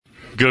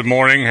Good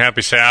morning.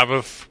 Happy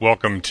Sabbath.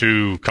 Welcome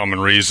to Common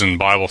Reason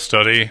Bible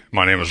Study.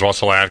 My name is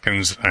Russell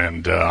Atkins,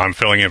 and I'm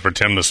filling in for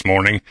Tim this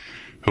morning,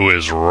 who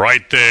is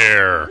right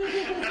there.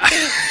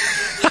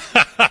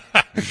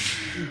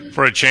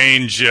 For a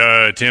change,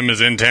 Tim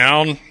is in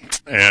town,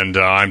 and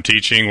I'm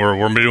teaching.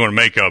 We're doing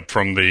makeup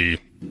from the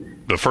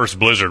first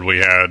blizzard we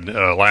had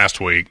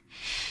last week.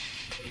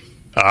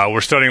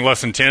 We're studying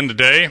Lesson 10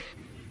 today.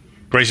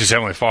 Gracious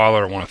Heavenly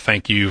Father, I want to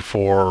thank you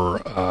for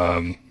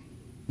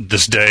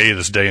this day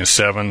in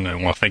 7. I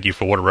want to thank you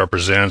for what it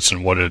represents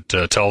and what it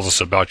tells us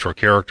about your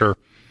character. I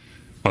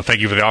want to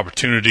thank you for the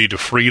opportunity to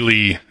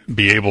freely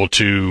be able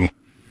to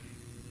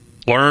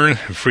learn,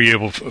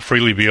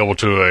 freely be able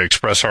to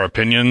express our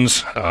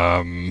opinions.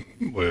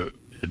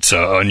 It's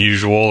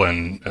unusual,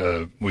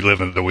 and we live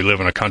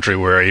in a country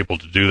where we're able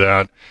to do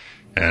that,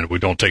 and we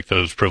don't take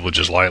those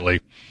privileges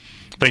lightly.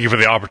 Thank you for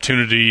the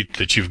opportunity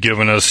that you've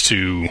given us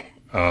to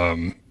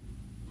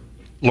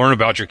learn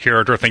about your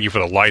character. Thank you for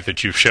the light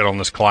that you've shed on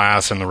this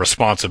class and the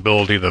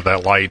responsibility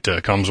that light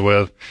comes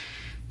with.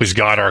 Please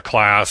guide our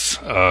class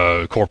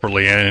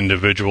corporately and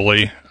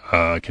individually.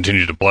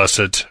 Continue to bless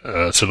it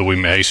so that we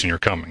may hasten your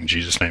coming. In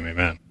Jesus' name,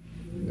 amen.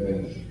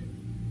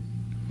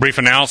 Brief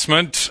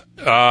announcement.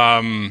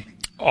 On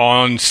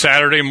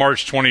Saturday,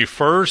 March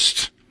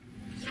 21st,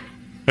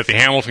 at the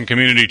Hamilton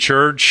Community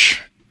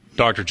Church,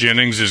 Dr.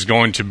 Jennings is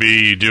going to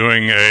be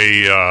doing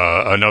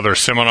another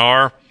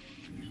seminar.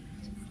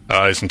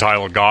 It's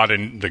entitled God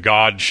and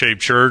Your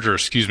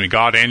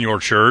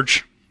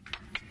Church.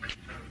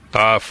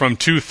 From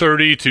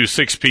 2:30 to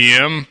 6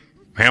 p.m.,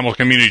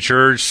 Hamilton Community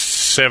Church,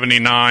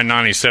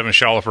 7997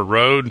 Shallowford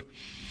Road.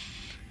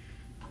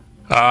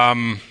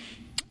 Tell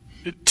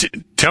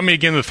me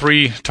again the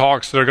 3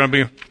 talks that are going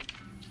to be.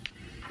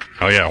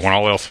 Oh yeah, when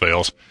all else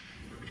fails.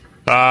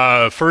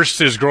 First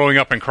is Growing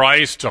Up in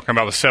Christ, talking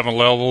about the 7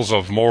 levels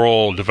of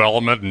moral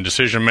development and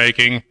decision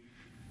making.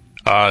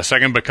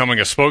 Second, Becoming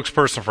a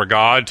Spokesperson for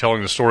God,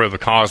 telling the story of the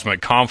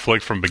cosmic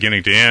conflict from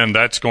beginning to end.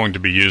 That's going to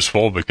be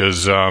useful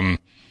because I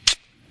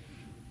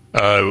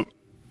can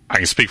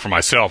speak for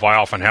myself. I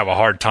often have a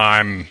hard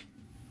time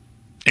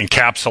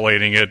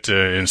encapsulating it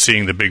and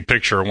seeing the big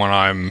picture when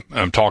I'm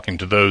talking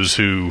to those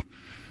who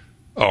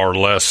are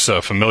less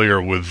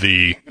familiar with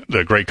the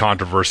great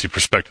controversy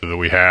perspective that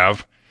we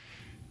have.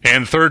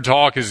 And third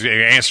talk is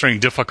answering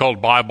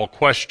difficult Bible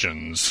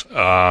questions.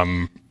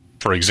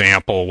 For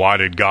example, why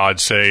did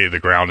God say the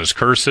ground is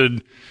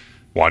cursed?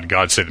 Why did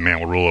God say the man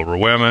will rule over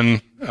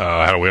women?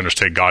 How do we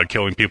understand God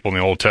killing people in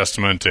the Old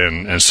Testament?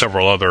 And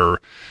several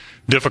other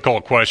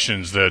difficult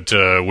questions that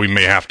we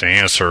may have to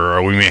answer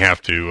or we may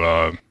have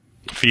to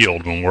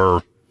field when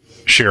we're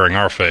sharing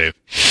our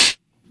faith.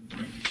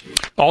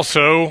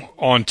 Also,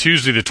 on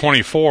Tuesday the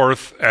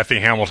 24th at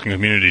the Hamilton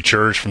Community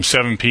Church from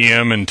 7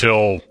 p.m.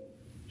 until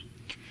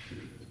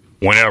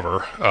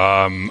whenever,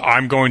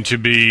 I'm going to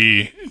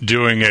be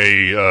doing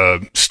a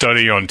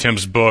study on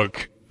Tim's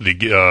book,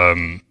 Could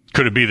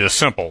It Be This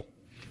Simple?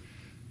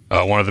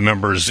 One of the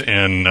members at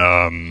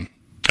the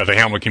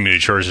Hamilton Community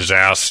Church has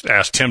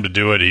asked Tim to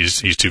do it.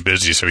 He's too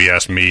busy, so he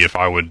asked me if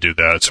I would do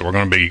that. So we're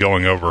going to be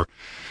going over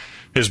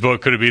his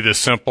book, Could It Be This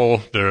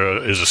Simple? There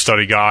is a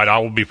study guide. I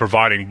will be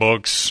providing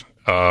books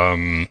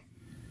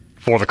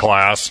for the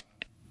class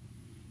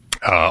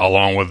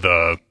along with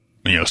the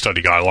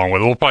study guide. Along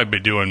with it, we'll probably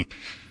be doing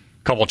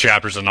couple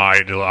chapters a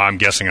night. I'm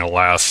guessing it'll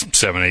last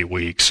 7-8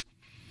 weeks.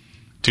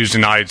 Tuesday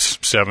nights,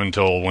 7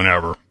 till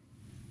whenever.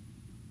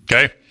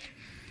 Okay?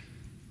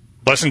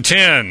 Lesson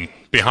 10,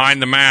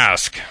 Behind the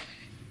Mask.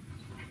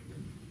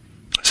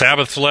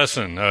 Sabbath's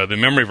lesson, the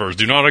memory verse.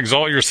 Do not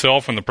exalt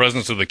yourself in the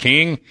presence of the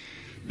king,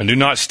 and do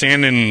not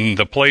stand in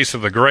the place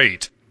of the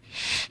great.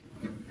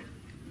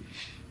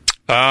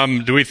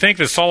 Do we think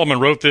that Solomon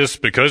wrote this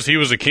because he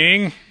was a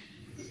king?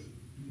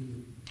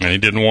 And he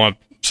didn't want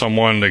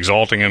someone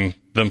exalting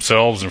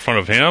themselves in front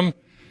of him?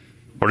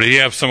 Or did he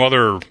have some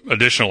other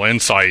additional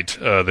insight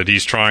that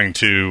he's trying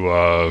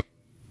to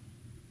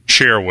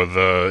share with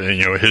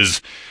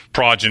his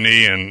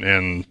progeny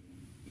and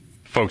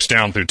folks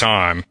down through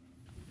time?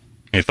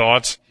 Any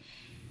thoughts?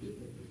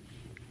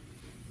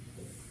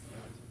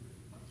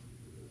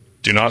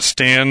 Do not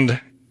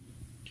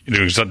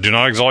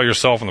exalt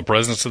yourself in the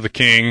presence of the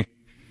king.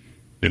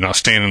 Do not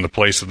stand in the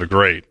place of the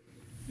great.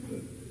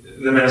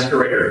 The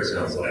masquerader, it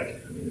sounds like.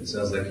 It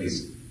sounds like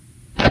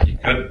you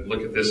could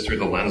look at this through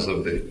the lens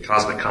of the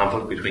cosmic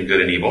conflict between good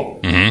and evil.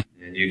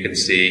 Mm-hmm. And you can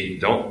see,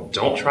 don't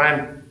try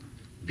and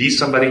be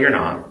somebody you're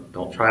not.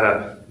 Don't try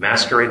to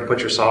masquerade and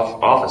put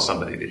yourself off as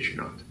somebody that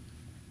you're not.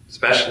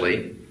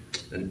 Especially,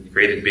 the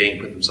created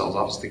being put themselves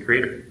off as the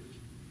creator.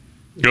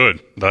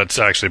 Good. That's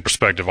actually a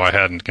perspective I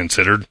hadn't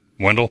considered.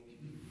 Wendell?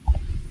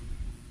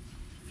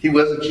 He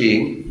was a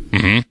king.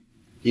 Mm-hmm.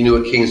 He knew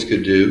what kings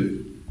could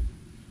do.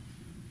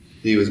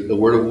 He was a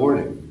word of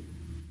warning.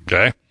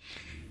 Okay.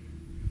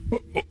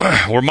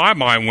 Where my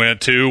mind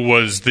went to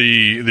was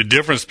the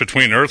difference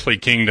between earthly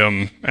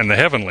kingdom and the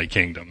heavenly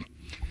kingdom.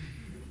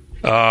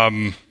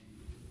 In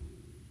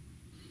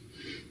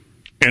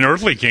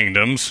earthly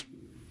kingdoms,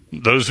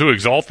 those who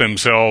exalt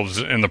themselves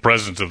in the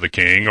presence of the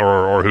king,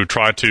 or who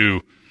try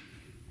to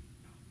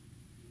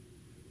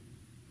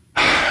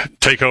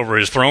take over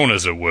his throne,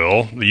 as it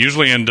will, they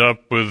usually end up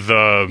with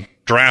a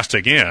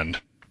drastic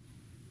end.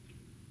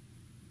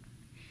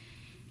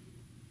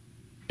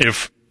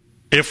 If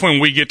when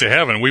we get to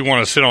heaven, we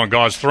want to sit on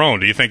God's throne,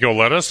 do you think he'll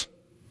let us?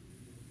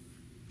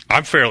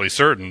 I'm fairly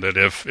certain that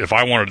if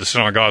I wanted to sit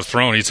on God's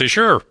throne, he'd say,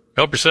 sure,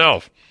 help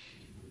yourself.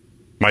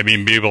 Might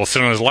even be able to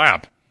sit on his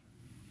lap.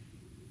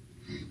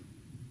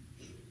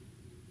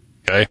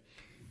 Okay?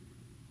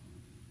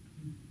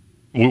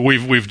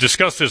 We've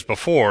discussed this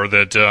before,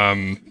 that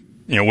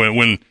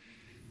when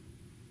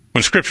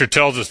Scripture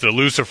tells us that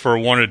Lucifer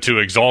wanted to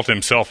exalt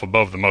himself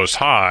above the Most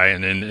High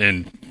and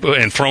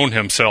enthrone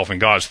himself in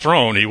God's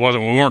throne, we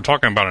weren't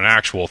talking about an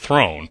actual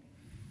throne.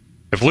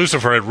 If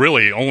Lucifer had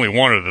really only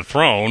wanted the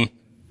throne,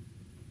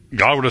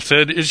 God would have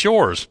said, it's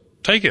yours.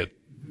 Take it.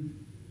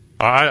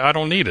 I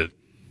don't need it.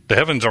 The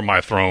heavens are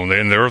my throne,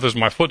 and the earth is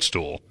my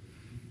footstool.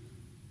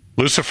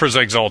 Lucifer's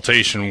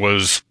exaltation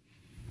was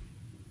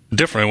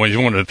different when he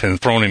wanted to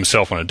enthrone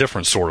himself on a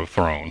different sort of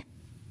throne.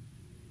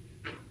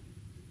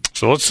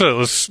 So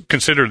let's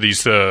consider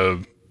these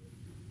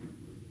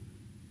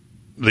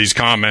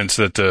comments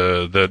that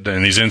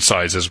and these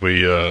insights as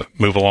we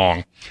move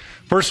along.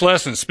 First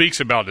lesson speaks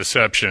about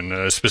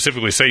deception,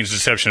 specifically Satan's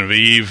deception of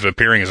Eve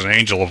appearing as an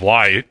angel of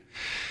light,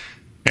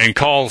 and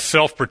calls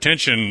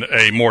self-pretension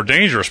a more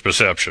dangerous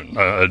deception.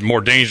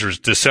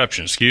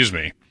 Excuse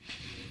me.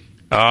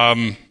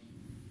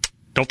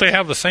 Don't they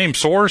have the same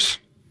source?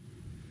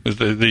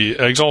 The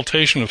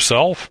exaltation of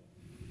self?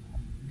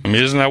 I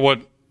mean, isn't that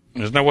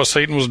what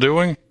Satan was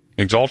doing?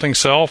 Exalting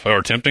self, or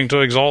attempting to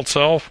exalt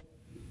self?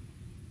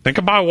 Think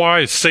about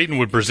why Satan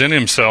would present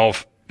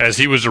himself as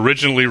he was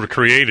originally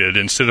created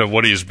instead of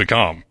what he has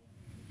become.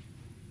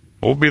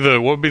 What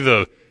would be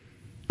the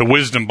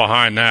wisdom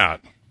behind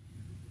that?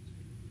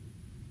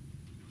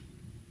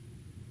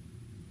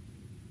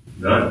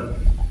 None.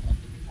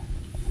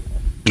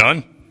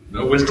 None?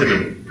 No wisdom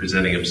in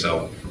presenting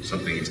himself from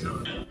something he's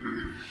not.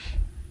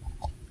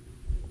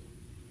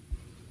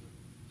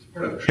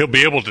 He'll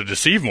be able to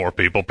deceive more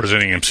people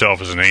presenting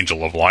himself as an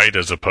angel of light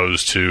as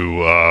opposed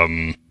to...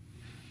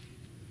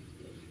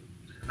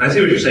 I see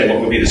what you're saying.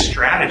 What would be the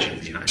strategy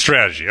behind it?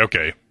 Strategy,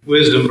 okay.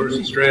 Wisdom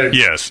versus strategy.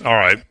 Yes, all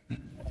right.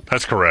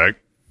 That's correct.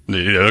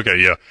 Okay,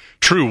 yeah.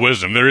 True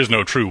wisdom. There is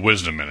no true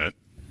wisdom in it.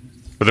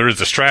 But there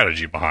is a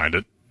strategy behind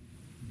it.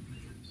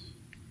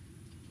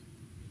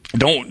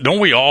 Don't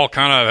we all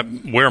kind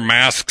of wear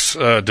masks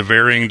to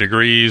varying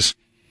degrees?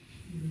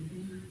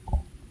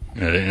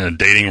 In a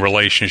dating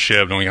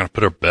relationship, don't we got to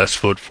put our best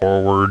foot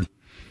forward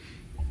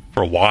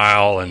for a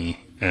while? And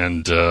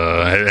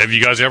have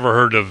you guys ever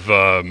heard of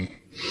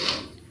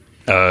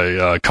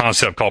a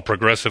concept called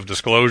progressive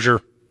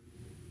disclosure?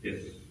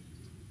 Yes.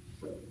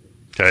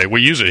 Okay,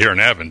 we use it here in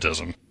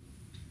Adventism.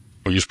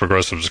 We use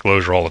progressive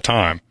disclosure all the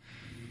time.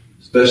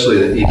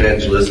 Especially in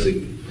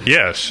evangelistic.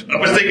 Yes. I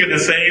was thinking the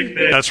same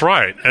thing. That's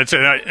right.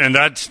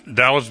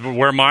 That was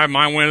where my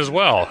mind went as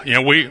well. You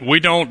know, we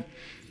don't,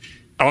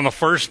 on the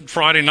first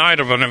Friday night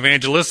of an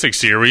evangelistic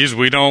series,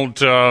 we don't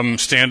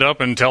stand up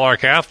and tell our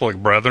Catholic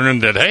brethren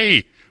that,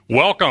 hey,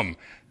 welcome,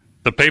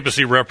 the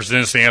papacy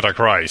represents the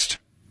Antichrist.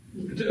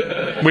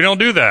 We don't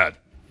do that.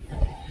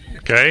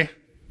 Okay?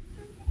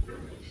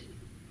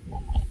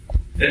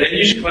 And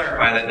you should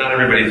clarify that not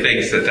everybody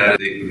thinks that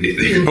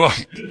is Well,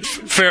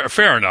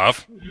 fair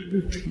enough.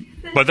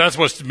 But that's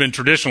what's been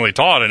traditionally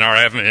taught in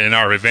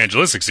our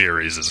evangelistic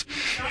series.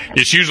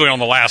 It's usually on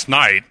the last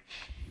night.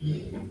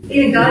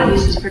 Even God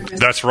uses progressive.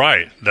 That's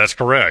right. That's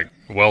correct.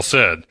 Well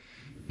said.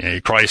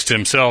 Christ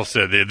himself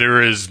said that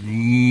there is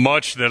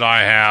much that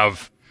I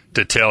have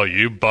to tell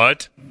you,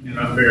 but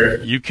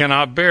you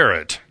cannot bear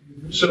it.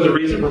 So the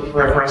reason for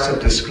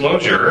progressive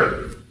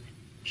disclosure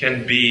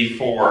can be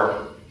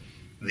for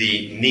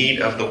the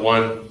need of the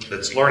one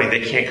that's learning.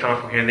 They can't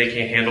comprehend, they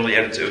can't handle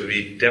it. It would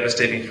be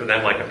devastating for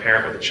them, like a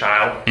parent with a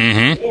child.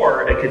 Mm-hmm.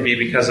 Or it could be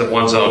because of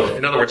one's own.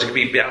 In other words, it could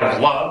be out of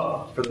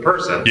love for the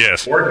person.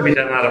 Yes. Or it could be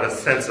done out of a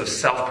sense of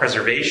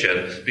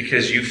self-preservation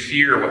because you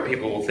fear what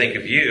people will think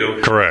of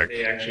you. Correct.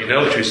 They actually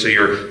know the truth, so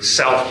you're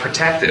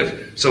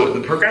self-protective. So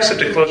the progressive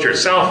disclosure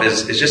itself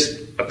is just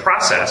a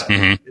process.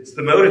 Mm-hmm. It's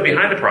the motive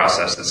behind the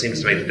process that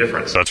seems to make the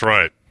difference. That's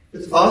right.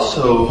 It's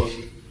also,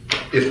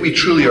 if we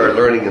truly are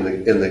learning in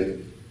the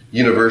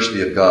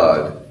University of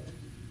God,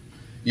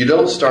 you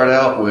don't start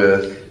out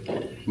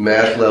with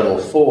math level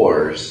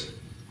 4s.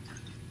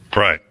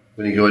 Right.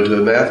 When you go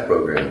into a math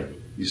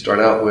program, you start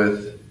out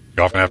with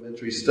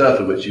elementary stuff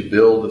in which you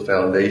build the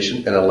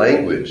foundation and a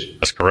language.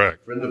 That's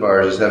correct. A friend of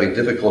ours is having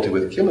difficulty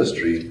with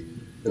chemistry,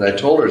 and I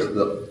told her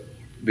that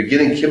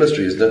beginning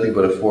chemistry is nothing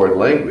but a foreign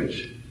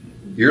language.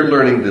 You're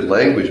learning the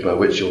language by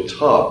which you'll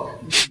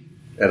talk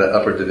at an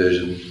upper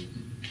division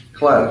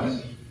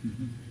class.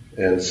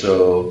 And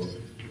so,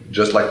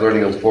 just like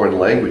learning a foreign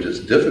language is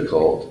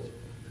difficult,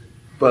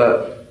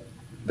 but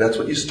that's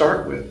what you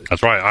start with.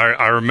 That's right.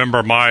 I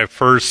remember my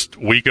first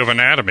week of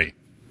anatomy.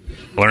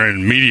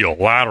 learning medial,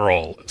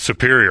 lateral,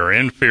 superior,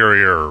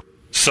 inferior,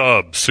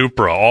 sub,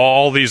 supra,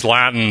 all these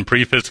Latin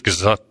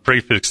prefixes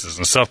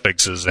and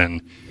suffixes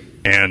and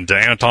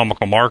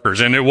anatomical markers.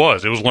 And it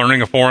was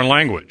learning a foreign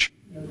language.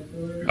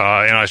 And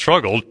I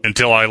struggled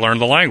until I learned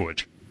the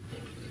language.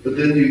 But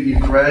then you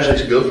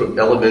gradually go from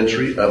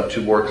elementary up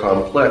to more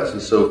complex.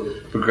 And so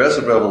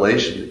progressive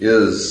revelation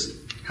is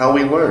how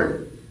we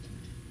learn.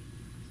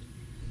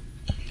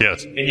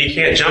 Yes. And you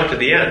can't jump to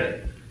the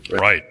end.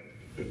 Right.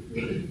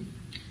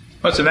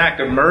 Well, it's an act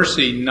of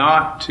mercy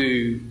not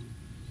to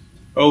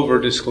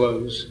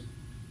over-disclose,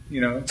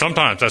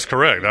 Sometimes that's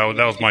correct.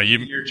 That was my...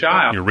 Your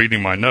child. You're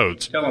reading my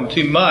notes. Tell them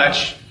too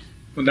much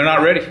when they're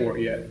not ready for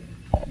it yet.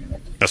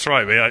 That's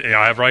right.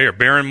 I have right here.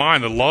 Bear in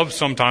mind that love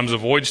sometimes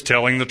avoids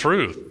telling the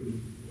truth.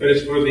 But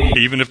it's for the...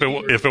 Even if it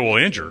will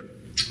injure.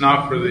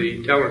 Not for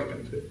the teller's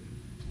benefit.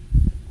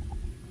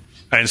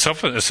 And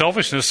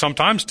selfishness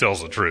sometimes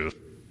tells the truth.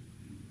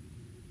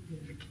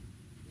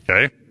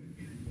 Okay?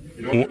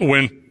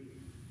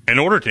 In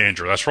order to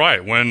injure, that's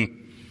right. When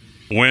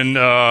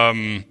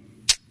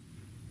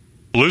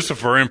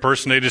Lucifer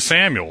impersonated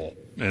Samuel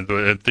at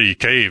the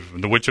cave,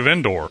 the Witch of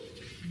Endor,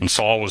 and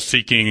Saul was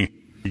seeking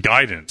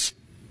guidance,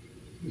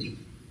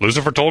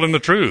 Lucifer told him the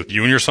truth.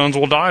 You and your sons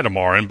will die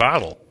tomorrow in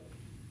battle.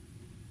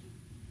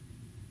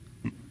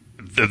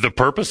 The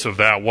purpose of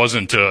that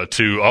wasn't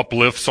to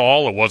uplift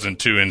Saul. It wasn't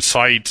to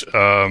incite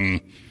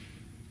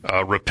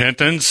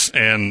repentance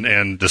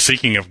and the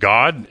seeking of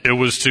God. It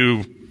was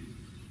to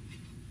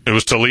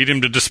lead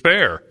him to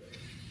despair.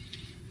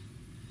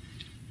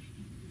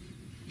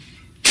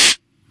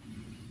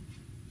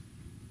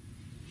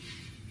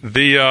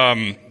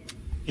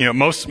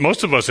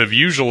 Most of us have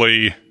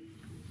usually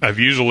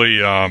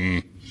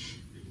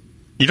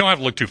you don't have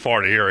to look too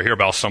far to hear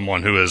about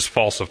someone who has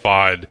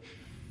falsified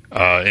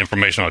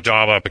information on a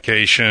job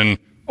application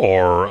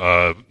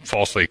or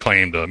falsely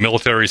claimed a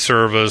military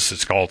service.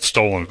 It's called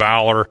stolen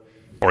valor,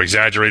 or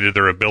exaggerated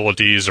their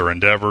abilities or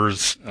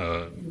endeavors.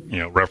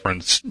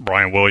 Reference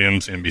Brian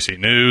Williams, NBC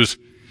News.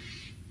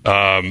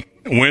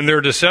 When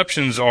their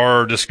deceptions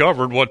are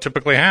discovered, what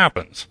typically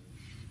happens?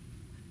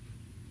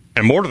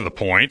 And more to the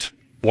point,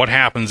 what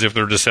happens if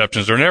their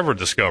deceptions are never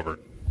discovered?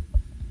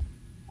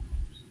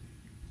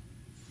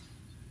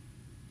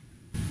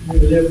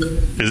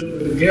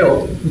 The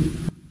guilt.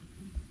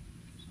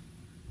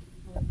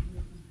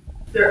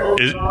 Their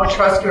overall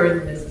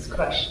trustworthiness is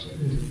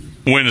questioned.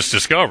 When it's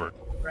discovered.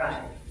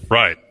 Right.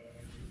 Right.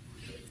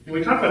 When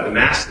we talk about the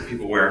masks that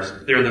people wear,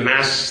 they're the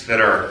masks that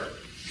are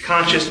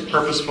conscious,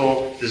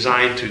 purposeful,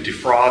 designed to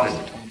defraud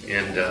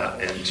and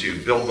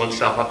to build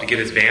oneself up to get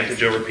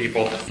advantage over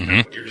people,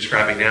 what you're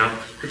describing now.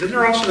 But then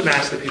there are also the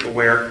masks that people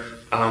wear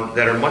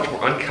that are much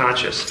more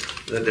unconscious,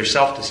 that they're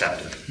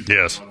self-deceptive.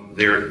 Yes.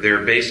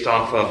 They're based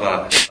off of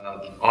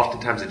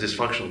oftentimes a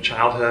dysfunctional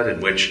childhood in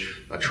which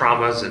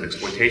traumas and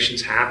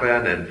exploitations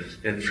happen,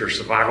 and for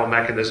survival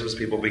mechanisms,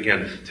 people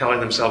begin telling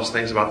themselves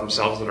things about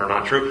themselves that are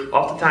not true.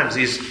 Oftentimes,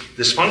 these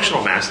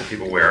dysfunctional masks that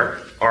people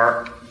wear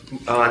are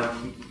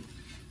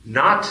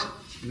not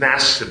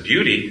masks of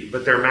beauty,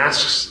 but they're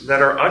masks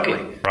that are ugly.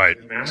 Right.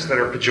 They're masks that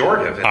are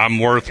pejorative. I'm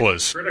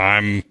worthless.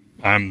 I'm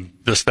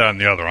this, that, and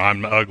the other.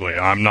 I'm ugly.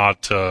 I'm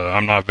not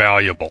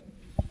valuable.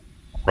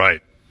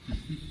 Right.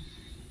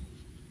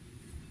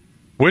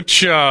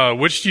 Which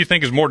do you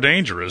think is more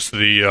dangerous,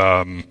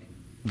 the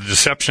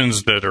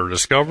deceptions that are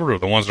discovered or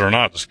the ones that are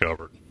not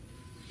discovered?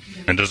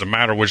 And does it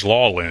matter which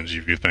law lens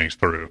you view things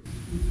through?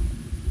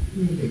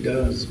 It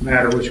does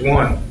matter which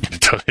one.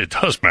 It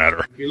does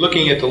matter. If you're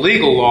looking at the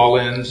legal law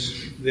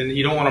lens, then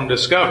you don't want them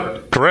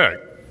discovered.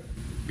 Correct.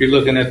 If you're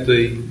looking at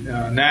the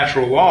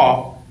natural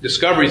law,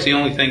 discovery is the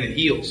only thing that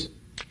heals.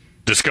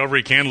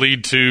 Discovery can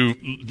lead to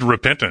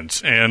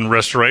repentance and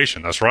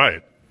restoration. That's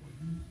right.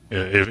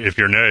 If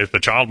the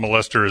child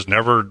molester is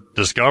never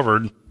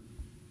discovered.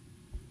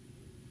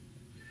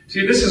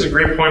 See, this is a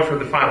great point for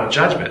the final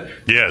judgment.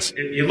 Yes.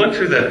 If you look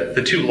through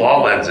the two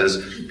law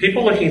lenses,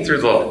 people looking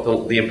through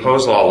the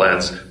imposed law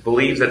lens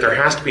believe that there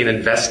has to be an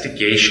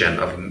investigation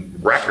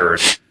of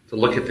records to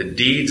look at the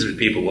deeds that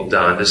people have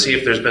done, to see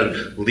if there's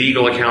been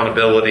legal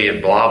accountability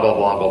and blah, blah,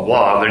 blah, blah,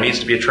 blah. There needs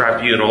to be a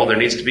tribunal. There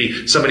needs to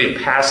be somebody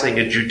passing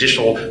a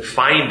judicial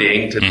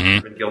finding to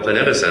determine guilt and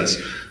innocence.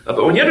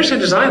 But when you understand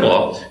design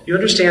law, you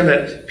understand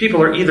that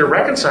people are either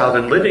reconciled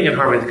and living in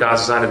harmony with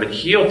God's design and been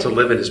healed to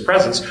live in His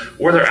presence,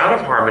 or they're out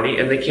of harmony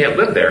and they can't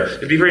live there.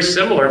 It'd be very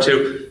similar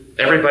to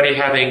everybody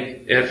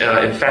having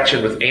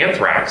infection with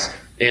anthrax,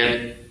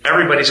 and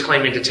everybody's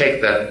claiming to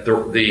take the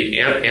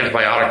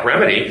antibiotic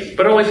remedy,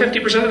 but only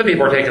 50% of the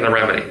people are taking the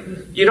remedy.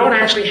 You don't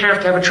actually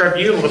have to have a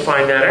tribunal to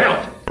find that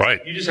out.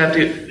 Right. You just have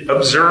to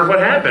observe what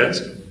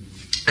happens,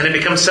 and it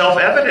becomes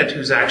self-evident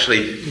who's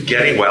actually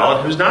getting well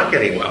and who's not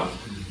getting well.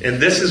 And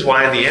this is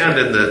why in the end,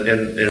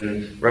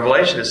 in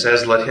Revelation, it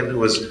says, let him who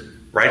was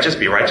righteous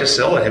be righteous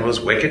still, let him who was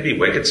wicked be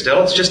wicked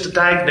still. It's just a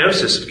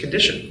diagnosis of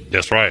condition.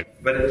 That's right.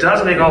 But it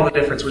does make all the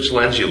difference which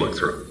lens you look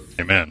through.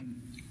 Amen.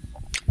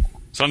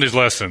 Sunday's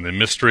lesson, the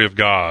mystery of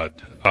God.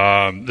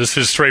 This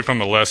is straight from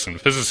the lesson.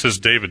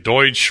 Physicist David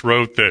Deutsch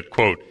wrote that,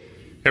 quote,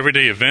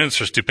 Everyday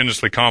events are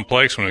stupendously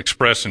complex when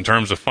expressed in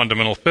terms of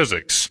fundamental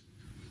physics.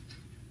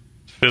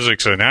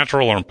 Physics a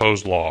natural or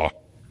imposed law?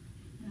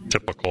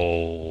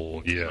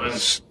 Typical,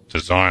 yes,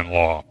 design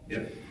law.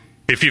 Yeah.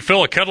 If you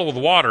fill a kettle with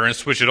water and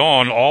switch it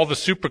on, all the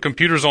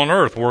supercomputers on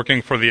Earth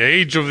working for the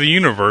age of the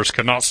universe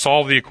cannot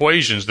solve the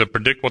equations that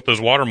predict what those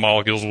water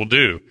molecules will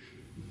do.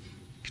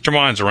 Get your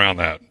minds around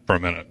that for a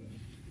minute.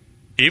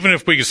 Even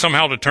if we could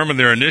somehow determine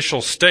their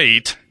initial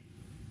state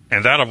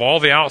and that of all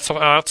the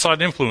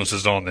outside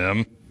influences on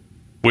them,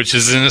 which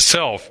is in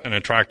itself an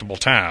intractable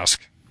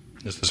task.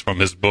 This is from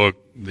his book,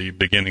 The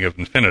Beginning of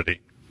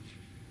Infinity.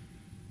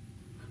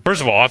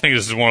 First of all, I think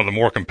this is one of the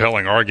more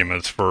compelling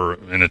arguments for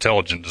an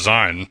intelligent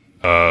design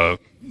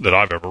that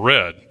I've ever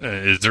read.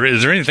 Is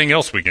there anything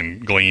else we can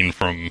glean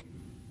from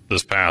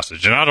this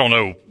passage? And I don't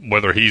know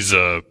whether he's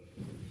a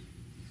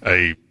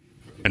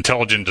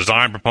intelligent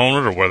design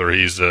proponent or whether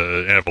he's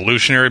an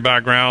evolutionary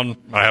background.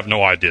 I have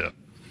no idea.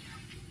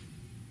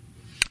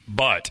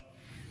 But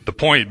the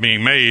point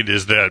being made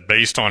is that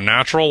based on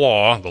natural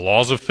law, the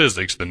laws of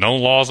physics, the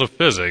known laws of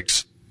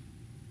physics,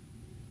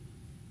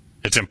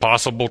 it's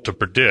impossible to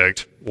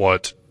predict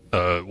what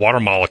water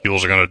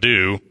molecules are going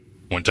to do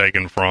when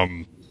taken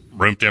from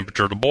room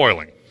temperature to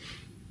boiling.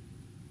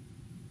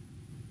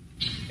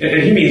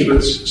 And he means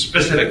with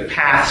specific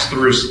paths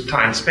through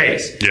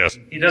time-space. Yes.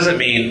 He doesn't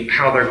mean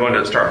how they're going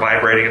to start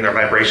vibrating and their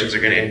vibrations are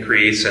going to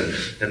increase and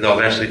they'll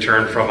eventually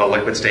turn from a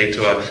liquid state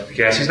to a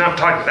gas. He's not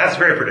talking, that's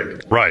very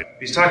predictable. Right.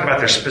 He's talking about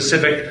their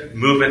specific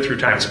movement through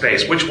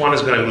time-space. Which one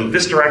is going to move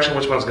this direction,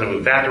 which one's going to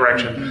move that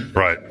direction.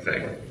 Right.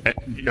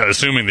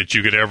 Assuming that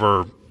you could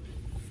ever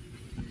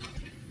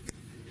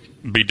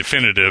be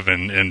definitive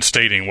in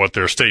stating what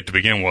their state to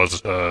begin was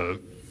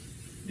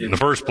in the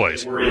first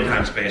place. We're in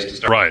time-space to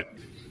start. Right.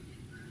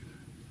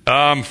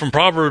 From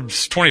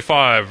Proverbs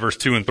 25, verse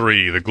 2 and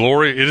 3,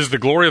 it is the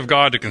glory of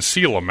God to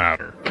conceal a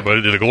matter, but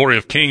it is the glory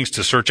of kings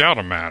to search out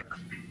a matter.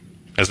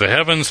 As the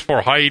heavens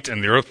for height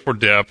and the earth for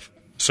depth,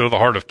 so the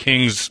heart of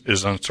kings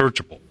is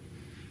unsearchable.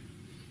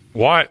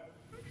 Why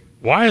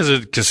is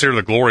it considered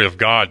the glory of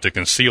God to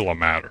conceal a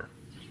matter?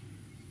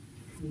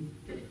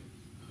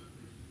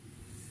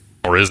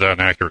 Or is that an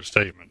accurate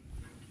statement?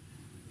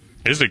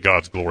 Is it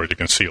God's glory to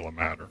conceal a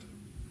matter?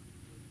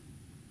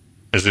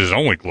 Is it his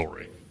only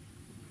glory?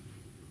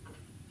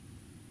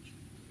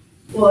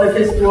 Well, if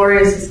his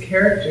glory is his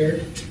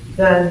character,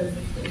 then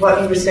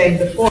what you were saying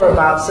before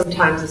about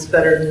sometimes it's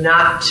better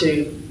not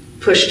to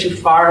push too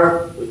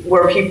far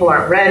where people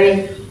aren't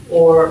ready,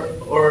 or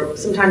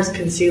sometimes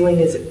concealing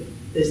is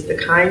the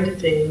kind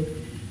thing,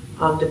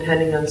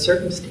 depending on the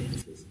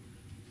circumstances.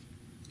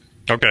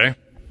 Okay.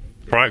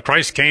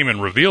 Christ came and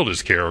revealed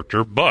his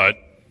character, but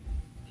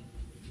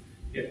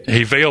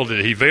he veiled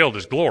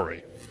his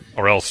glory,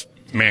 or else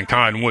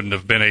mankind wouldn't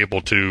have been able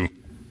to,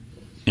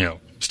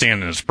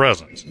 stand in his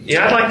presence.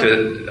 Yeah, I'd like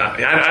to.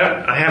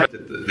 I have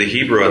the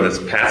Hebrew in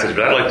this passage,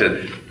 but I'd like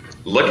to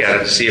look at it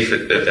to see if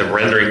a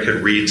rendering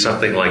could read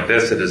something like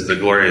this: "It is the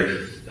glory,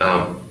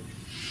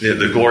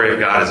 the glory of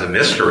God is a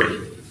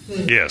mystery."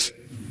 Yes.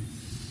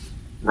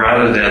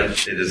 Rather than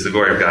 "it is the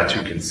glory of God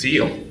to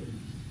conceal."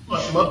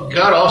 Well,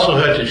 God also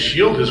had to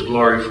shield his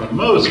glory from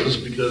Moses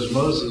because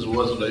Moses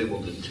wasn't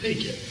able to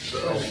take it.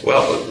 So.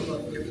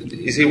 Well,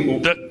 you see,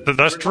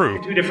 that's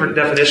true. Two different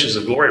definitions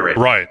of glory, right?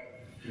 Right.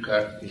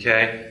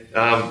 Okay.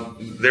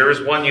 There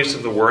is one use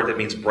of the word that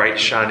means bright,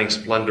 shining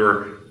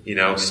splendor,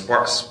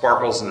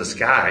 sparkles in the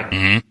sky.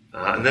 Mm-hmm.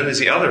 And then there's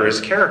the other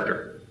is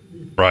character.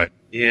 Right.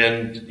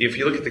 And if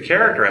you look at the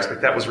character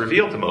aspect, that was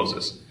revealed to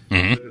Moses.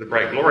 Mm-hmm. Look at the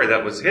bright glory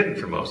that was hidden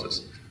from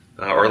Moses,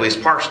 or at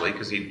least partially,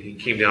 because he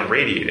came down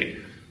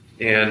radiating.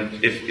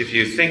 And if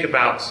you think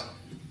about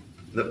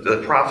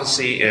the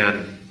prophecy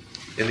in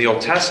the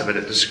Old Testament,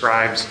 it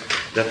describes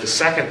that the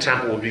second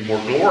temple would be more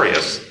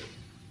glorious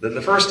than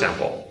the first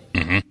temple.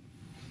 Mm-hmm.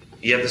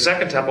 Yet the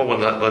second temple,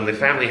 when the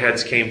family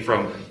heads came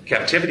from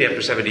captivity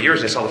after 70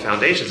 years, they saw the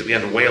foundations, they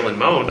began to wail and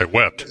moan. They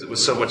wept. Because it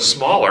was so much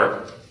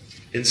smaller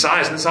in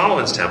size than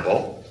Solomon's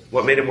temple.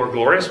 What made it more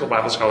glorious? Well,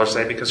 Bible scholars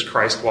say because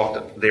Christ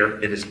walked there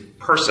in his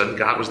person.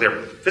 God was there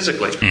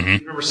physically.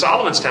 Mm-hmm. Remember,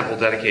 Solomon's temple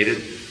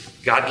dedicated,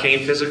 God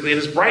came physically in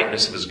his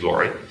brightness of his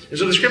glory. And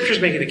so the scripture is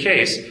making the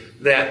case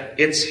that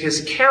it's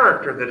his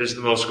character that is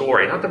the most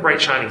glory, not the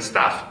bright shining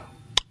stuff.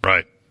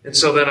 Right. And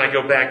so then I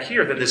go back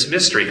here, then this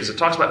mystery, because it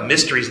talks about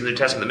mysteries in the New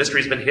Testament. The mystery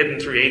has been hidden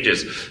through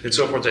ages, and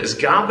so forth. Is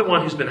God the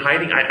one who's been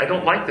hiding? I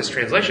don't like this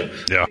translation.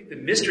 Yeah. I think the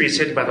mystery is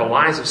hidden by the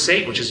lies of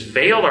Satan, which has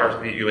veiled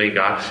our viewing of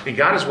God, and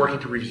God is working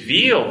to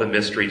reveal the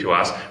mystery to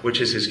us,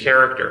 which is his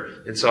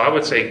character. And so I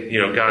would say,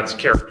 God's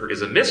character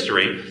is a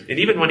mystery, and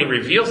even when he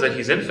reveals that,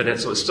 he's infinite,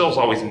 so it still is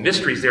always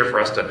mysteries there for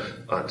us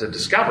to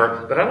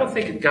discover, but I don't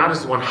think God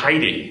is the one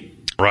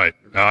hiding. Right.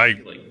 I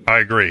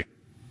agree.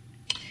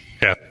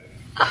 Yeah.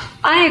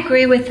 I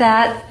agree with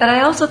that, but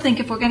I also think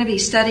if we're going to be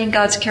studying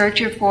God's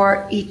character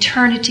for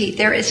eternity,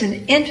 there is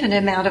an infinite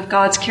amount of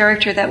God's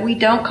character that we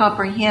don't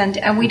comprehend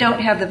and we don't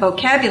have the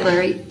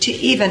vocabulary to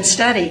even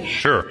study.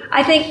 Sure.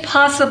 I think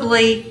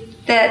possibly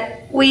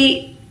that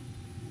we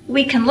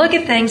we can look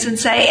at things and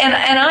say, and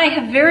I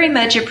have very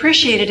much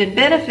appreciated and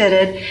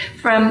benefited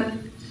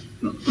from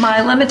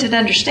my limited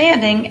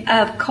understanding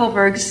of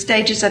Kohlberg's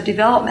stages of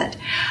development.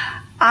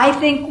 I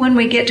think when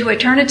we get to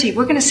eternity,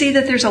 we're going to see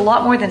that there's a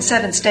lot more than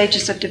 7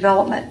 stages of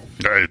development.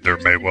 There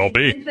may well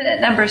be.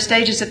 Infinite number of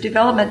stages of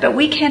development, but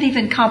we can't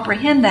even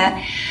comprehend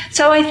that.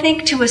 So I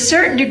think to a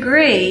certain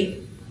degree,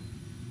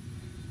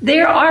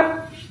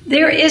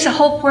 there is a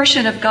whole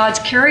portion of God's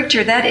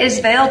character that is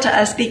veiled to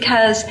us,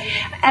 because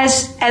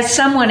as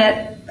someone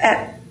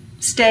at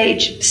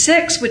stage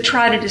 6 would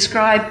try to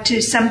describe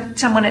to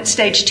someone at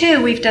stage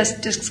 2, we've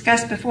just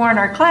discussed before in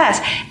our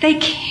class, they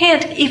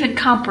can't even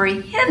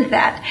comprehend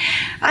that.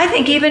 I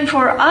think even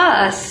for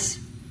us,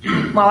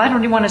 well, I don't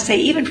even want to say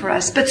even for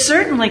us, but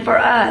certainly for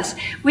us,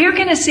 we are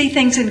going to see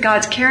things in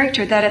God's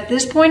character that at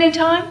this point in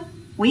time,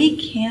 we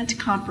can't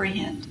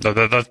comprehend. No,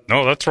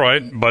 that's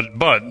right. But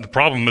the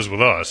problem is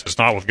with us. It's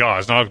not with God.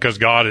 It's not because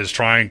God is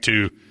trying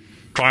to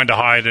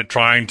hide it,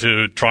 trying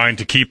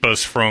to keep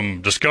us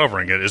from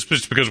discovering it. It's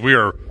just because we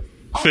are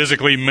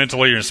physically,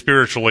 mentally, and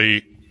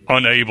spiritually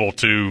unable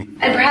to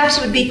and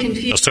perhaps would be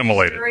confused,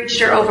 assimilate it,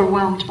 discouraged, or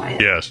overwhelmed by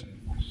it. Yes.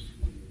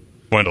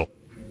 Wendell.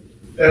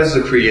 As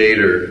the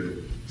creator,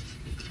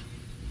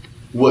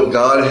 what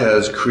God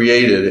has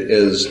created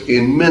is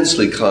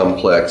immensely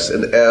complex,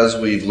 and as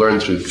we've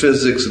learned through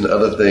physics and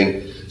other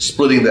things,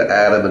 splitting the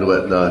atom and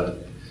whatnot,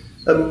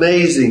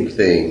 amazing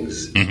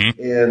things.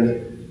 Mm-hmm.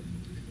 And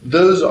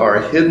those are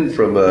hidden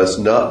from us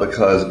not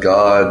because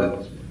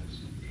God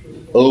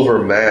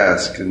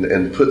overmasked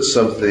and put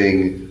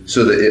something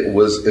so that it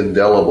was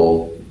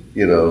indelible,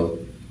 you know.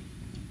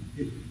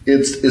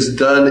 It's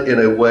done in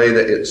a way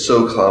that it's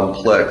so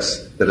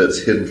complex that it's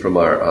hidden from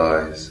our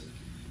eyes.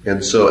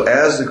 And so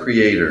as the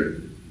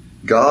creator,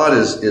 God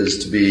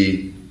is to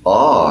be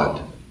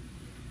awed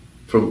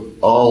from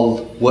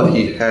all what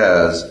he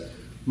has,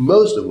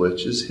 most of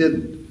which is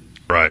hidden.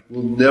 Right.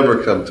 We'll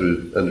never come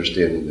through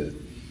understanding that.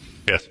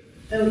 Yes.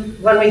 And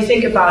when we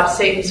think about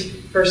Satan's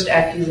first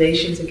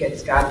accusations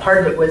against God,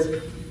 part of it was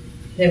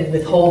him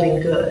withholding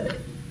good.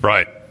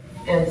 Right.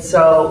 And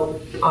so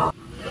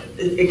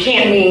it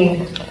can't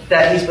mean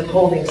that he's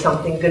withholding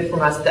something good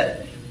from us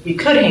that we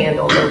could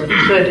handle or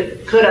we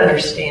could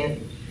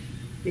understand,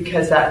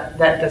 because that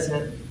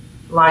doesn't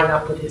line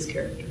up with his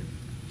character.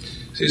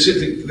 So you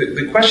see,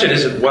 the question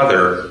isn't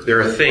whether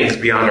there are things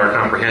beyond our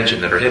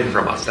comprehension that are hidden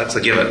from us. That's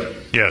a given.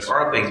 Yes. There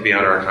are things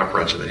beyond our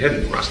comprehension that are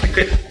hidden from us. The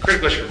critical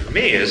question for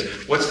me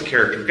is, what's the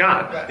character of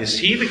God? Right. Is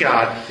he a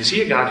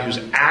God who's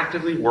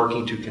actively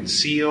working to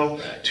conceal,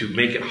 to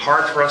make it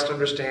hard for us to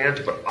understand,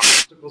 to put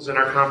obstacles in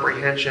our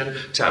comprehension,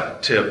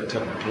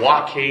 to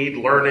blockade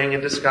learning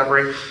and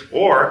discovery?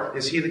 Or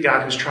is he the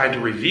God who's trying to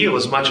reveal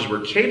as much as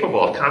we're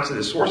capable of,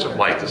 constantly the source of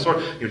light,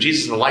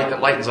 Jesus is the light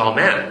that lightens all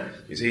men.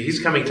 You see,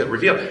 he's coming to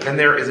reveal. And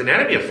there is an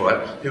enemy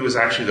afoot who is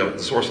actually the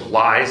source of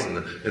lies and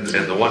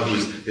the one who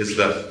is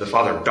the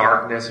father of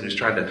darkness and who's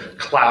trying to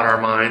cloud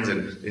our minds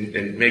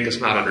and make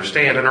us not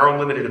understand. And our own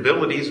limited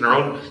abilities and our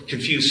own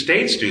confused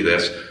states do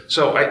this.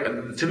 So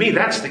to me,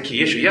 that's the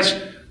key issue. Yes,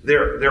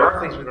 there are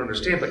things we don't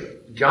understand,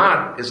 but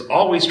God is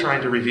always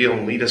trying to reveal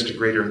and lead us to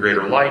greater and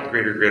greater light,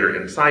 greater and greater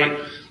insight.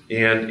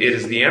 And it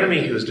is the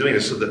enemy who is doing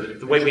this. So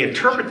the way we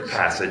interpret the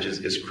passage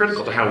is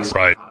critical to how we see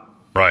Right. God.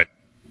 Right.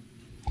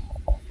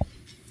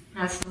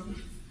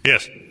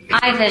 Yes.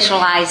 I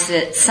visualize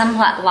it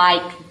somewhat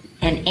like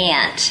an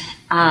ant.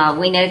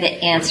 We know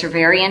that ants are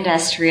very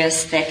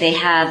industrious, that they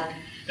have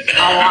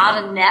a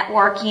lot of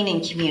networking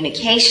and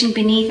communication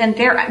beneath them.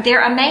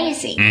 They're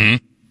amazing.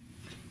 Mm-hmm.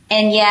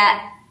 And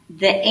yet,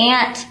 the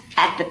ant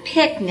at the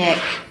picnic,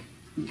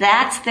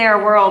 that's their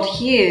world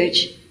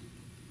huge.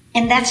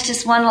 And that's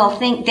just one little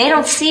thing. They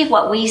don't see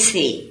what we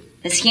see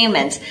as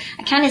humans.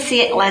 I kind of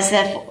see it as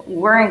if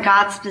we're in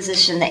God's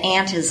position, the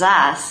ant is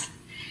us.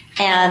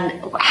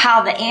 And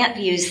how the ant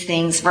views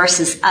things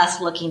versus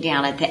us looking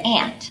down at the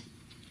ant.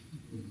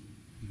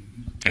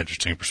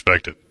 Interesting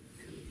perspective.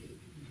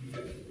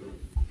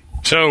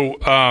 So,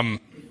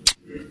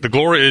 the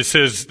glory, it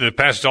says, the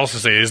passage also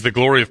says, is the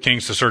glory of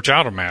kings to search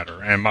out a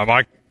matter. And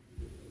my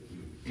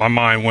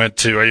mind went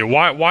to,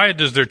 why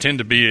does there tend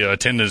to be a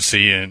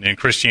tendency in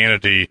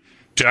Christianity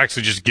to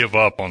actually just give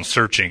up on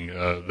searching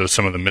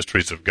some of the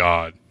mysteries of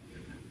God?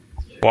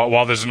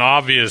 While there's an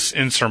obvious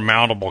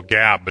insurmountable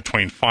gap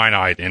between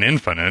finite and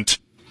infinite,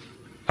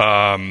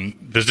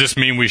 does this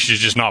mean we should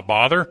just not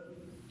bother?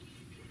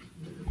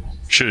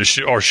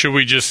 Or should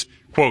we just,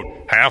 quote,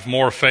 have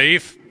more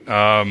faith?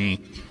 God's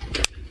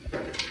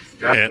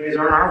ways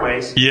aren't our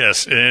ways.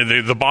 Yes,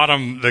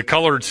 the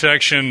colored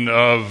section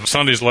of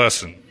Sunday's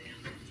lesson.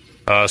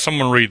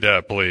 Someone read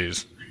that,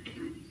 please.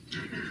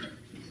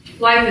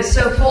 Life is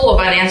so full of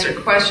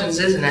unanswered questions,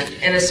 isn't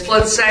it? In a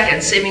split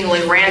second,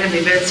 seemingly random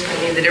events can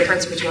mean the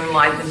difference between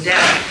life and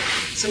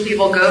death. Some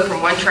people go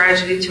from one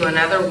tragedy to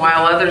another,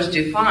 while others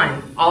do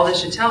fine. All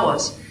this should tell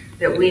us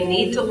that we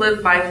need to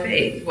live by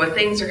faith. What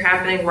things are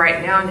happening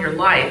right now in your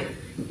life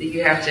that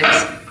you have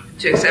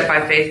to accept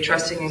by faith,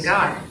 trusting in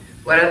God?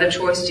 What other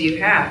choice do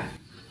you have?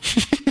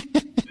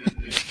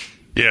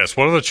 Yes,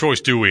 what other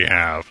choice do we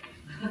have?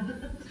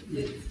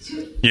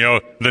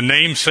 The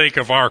namesake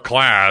of our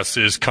class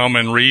is come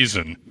and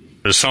reason.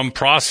 There's some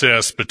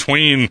process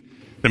between,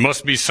 there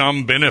must be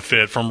some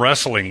benefit from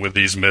wrestling with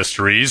these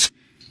mysteries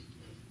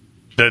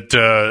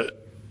that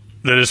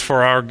is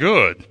for our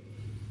good.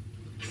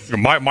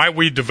 Might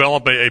we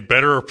develop a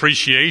better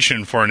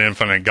appreciation for an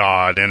infinite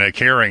God and a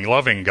caring,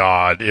 loving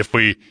God if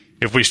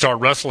we start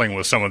wrestling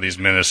with some of these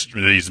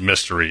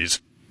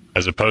mysteries,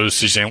 as opposed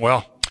to saying,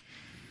 well,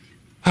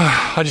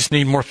 I just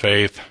need more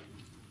faith.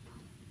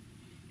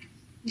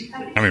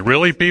 I mean,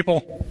 really,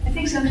 people? I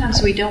think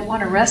sometimes we don't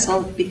want to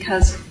wrestle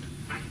because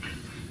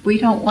we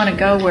don't want to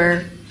go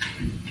where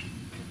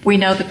we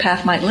know the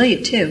path might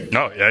lead, too.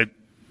 No,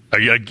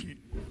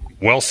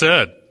 well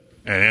said.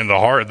 And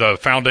the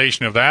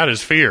foundation of that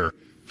is fear.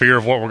 Fear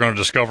of what we're going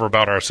to discover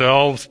about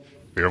ourselves,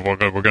 fear of what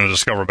we're going to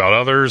discover about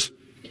others,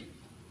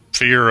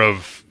 fear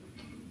of,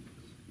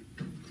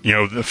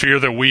 the fear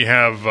that we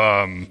have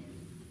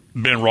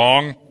been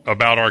wrong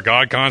about our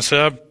God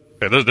concept.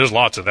 There's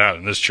lots of that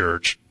in this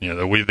church.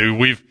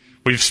 We've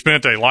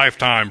spent a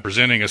lifetime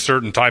presenting a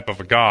certain type of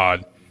a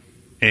God,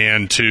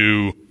 and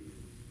to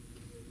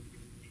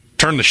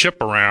turn the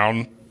ship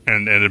around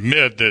and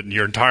admit that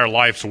your entire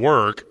life's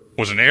work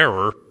was an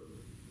error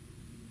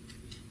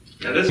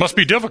must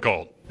be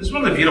difficult. This is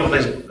one of the beautiful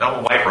things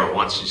Ellen White wrote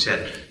once. She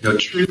said,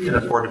 truth can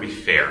afford to be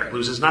fair. It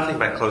loses nothing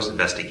by close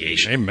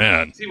investigation.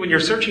 Amen. See, when you're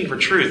searching for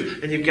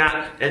truth and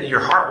and your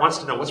heart wants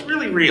to know what's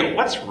really real,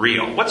 what's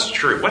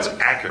true, what's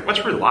accurate,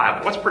 what's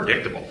reliable, what's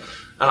predictable.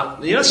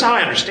 That's how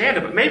I understand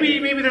it, but maybe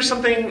there's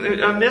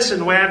something amiss in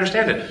the way I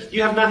understand it.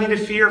 You have nothing to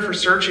fear for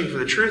searching for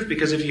the truth,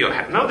 because if you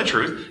know the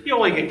truth, you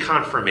only get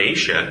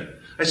confirmation.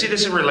 I see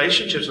this in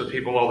relationships with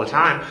people all the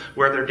time,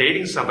 where they're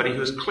dating somebody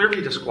who is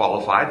clearly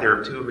disqualified.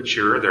 They're too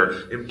immature.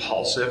 They're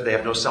impulsive. They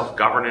have no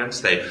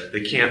self-governance.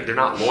 They're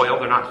not loyal.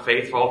 They're not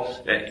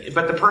faithful.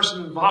 But the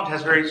person involved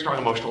has very strong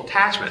emotional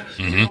attachment.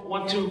 Mm-hmm. They don't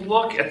want to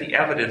look at the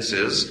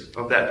evidences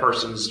of that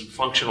person's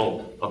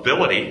functional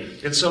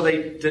ability, and so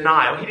they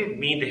deny. He didn't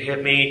mean to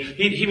hit me.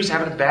 He was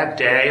having a bad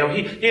day.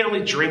 He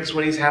only drinks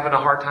when he's having a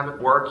hard time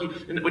at work,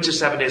 which is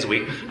 7 days a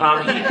week.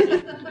 Only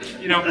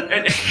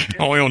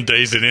on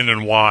days that end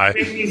in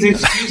Y. These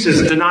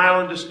excuses,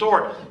 denial and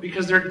distort,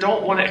 because they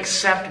don't want to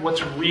accept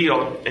what's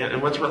real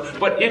and what's real.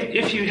 But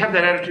if you have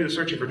that attitude of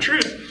searching for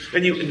truth,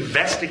 and you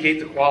investigate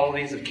the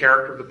qualities of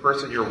character of the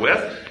person you're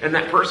with, and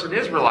that person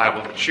is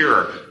reliable,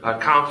 mature,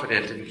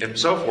 confident, and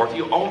so forth,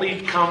 you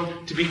only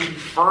come to be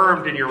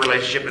confirmed in your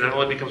relationship, and it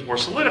only becomes more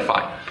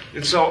solidified.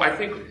 And so I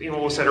think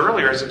what was said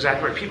earlier is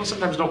exactly right. People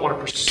sometimes don't want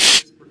to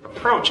pursue this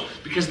approach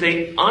because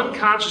they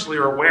unconsciously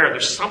are aware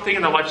there's something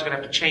in their life that's going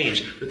to have to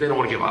change that they don't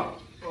want to give up.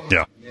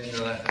 Yeah.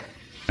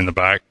 In the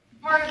back.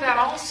 Part of that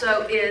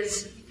also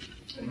is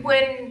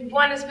when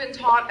one has been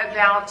taught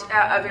about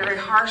a very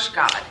harsh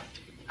God,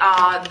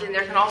 then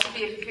there can also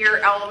be a fear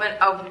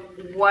element of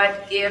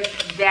what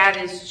if that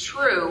is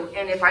true,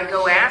 and if I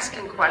go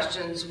asking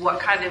questions, what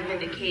kind of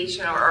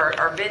vindication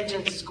or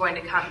vengeance is going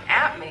to come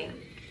at me.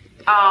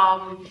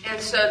 And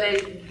so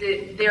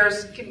there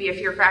can be a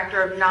fear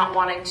factor of not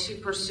wanting to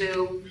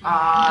pursue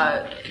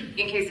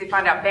in case they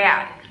find out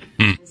bad.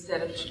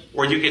 Instead of,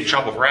 or you get in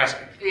trouble for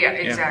asking. Yeah,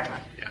 exactly.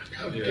 Yeah.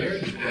 How dare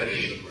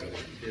you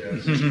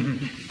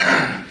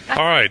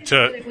All right.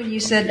 When you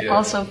said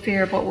also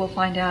fear of what we'll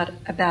find out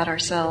about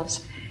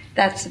ourselves,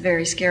 that's a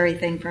very scary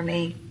thing for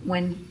me.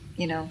 When,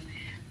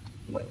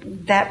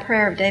 that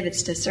prayer of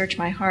David's to search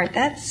my heart,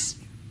 that's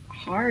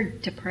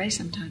hard to pray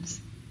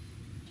sometimes.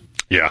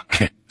 Yeah,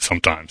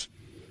 sometimes.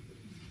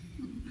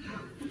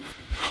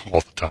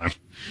 All the time.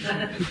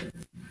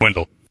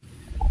 Wendell.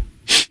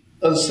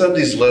 On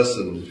Sunday's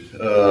lesson,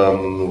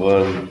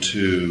 1,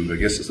 2, I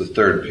guess it's the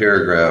third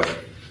paragraph.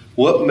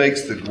 What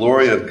makes the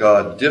glory of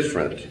God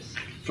different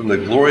from the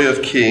glory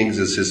of kings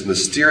is his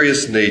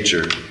mysterious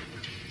nature,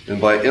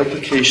 and by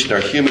implication our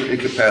human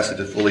incapacity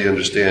to fully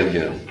understand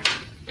him.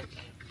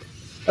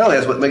 I don't think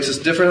that's what makes us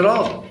different at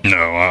all. No,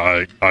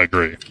 I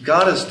agree.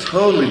 God is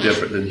totally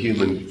different than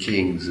human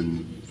kings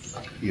and,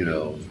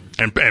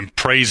 And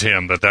praise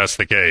him that that's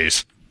the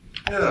case.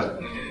 Yeah.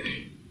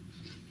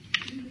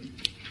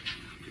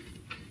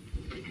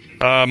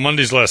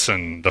 Monday's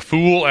lesson, the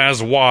fool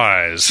as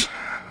wise.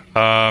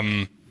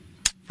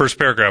 First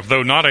paragraph,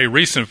 though not a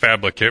recent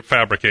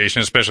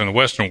fabrication, especially in the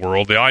Western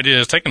world, the idea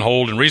has taken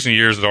hold in recent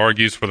years that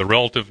argues for the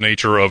relative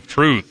nature of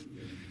truth.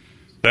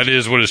 That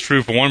is, what is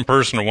true for one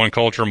person or one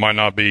culture might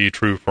not be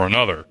true for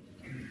another.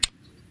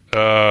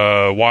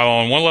 While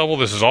on one level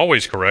this is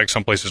always correct,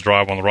 some places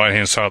drive on the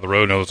right-hand side of the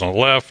road and others on the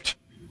left.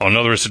 On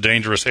another, it's a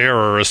dangerous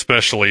error,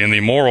 especially in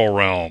the moral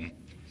realm.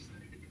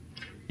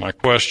 My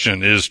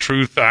question, is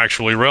truth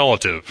actually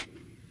relative?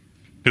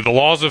 Do the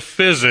laws of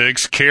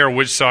physics care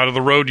which side of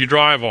the road you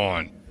drive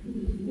on?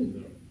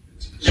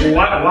 So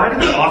why do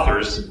the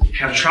authors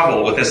have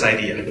trouble with this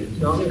idea?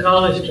 Not in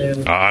college,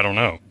 Jim. I don't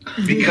know.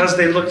 Because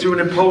they look through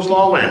an imposed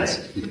law lens.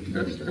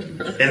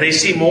 And they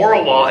see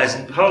moral law as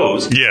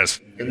imposed. Yes.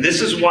 And this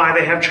is why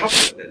they have trouble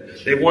with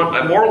it. They want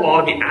a moral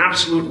law to be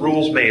absolute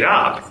rules made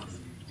up.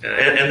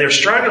 and they're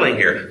struggling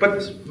here.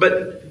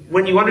 But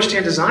when you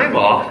understand design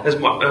law, as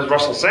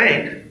Russell's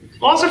saying,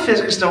 laws of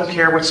physics don't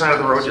care which side of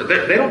the road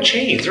they don't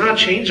change. They're not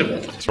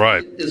changeable. That's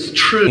right. Is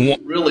truth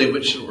really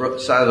which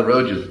side of the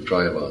road you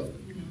drive on?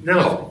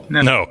 No,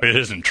 it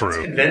isn't true.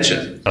 It's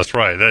convention. That's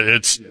right.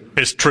 It's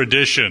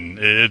tradition.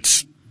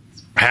 It's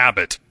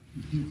habit.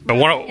 But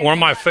one of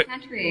my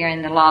country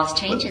and the laws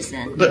changes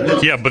then.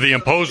 but the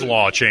imposed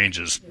law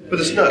changes. But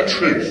it's not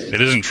truth.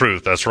 It isn't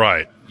truth. That's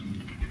right.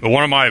 But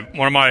one of my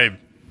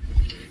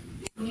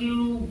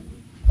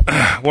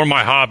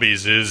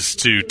hobbies is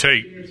to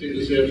take. It's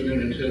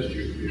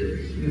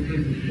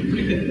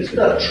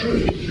not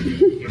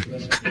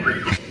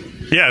truth.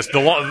 Yes, the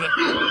law.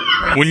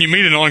 When you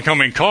meet an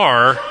oncoming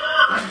car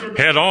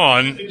head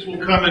on,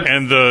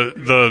 and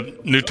the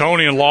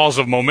Newtonian laws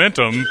of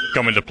momentum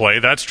come into play,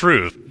 that's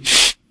truth.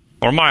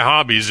 One of my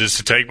hobbies is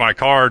to take my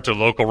car to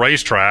local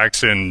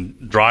racetracks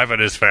and drive it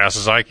as fast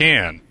as I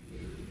can.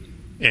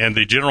 And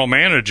the general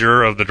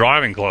manager of the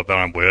driving club that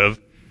I'm with,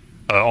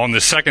 on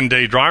the second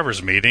day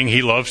drivers meeting,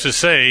 he loves to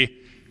say,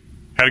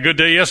 "Had a good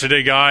day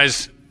yesterday,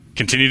 guys.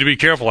 Continue to be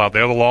careful out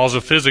there. The laws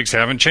of physics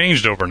haven't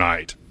changed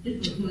overnight."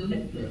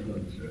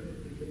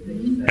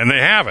 And they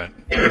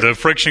haven't. The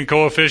friction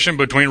coefficient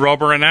between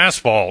rubber and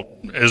asphalt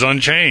is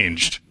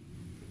unchanged.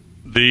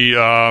 The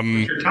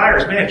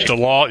tires may have changed. The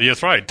law,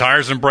 that's right.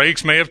 Tires and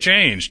brakes may have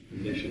changed.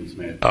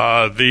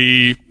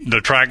 The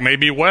track may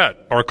be wet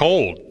or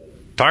cold.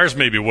 Tires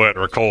may be wet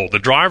or cold. The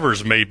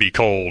drivers may be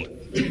cold.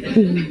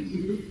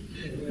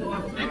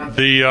 But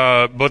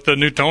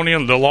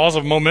the laws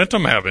of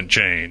momentum haven't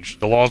changed.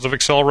 The laws of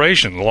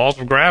acceleration, the laws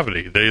of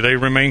gravity, they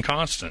remain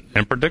constant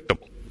and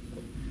predictable.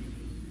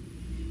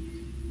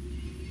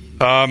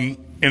 And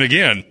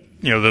again,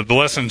 the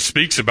lesson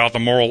speaks about the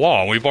moral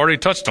law. We've already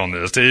touched on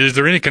this. Is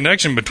there any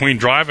connection between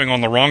driving on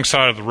the wrong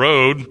side of the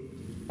road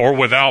or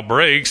without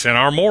brakes and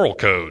our moral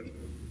code?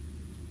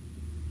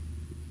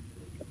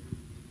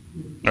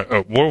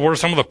 What are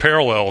some of the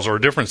parallels or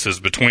differences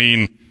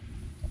between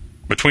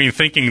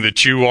thinking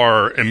that you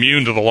are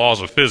immune to the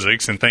laws of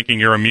physics and thinking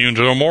you're immune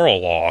to a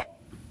moral law?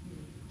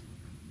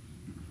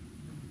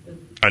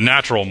 A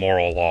natural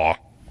moral law.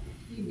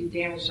 You can be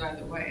damaged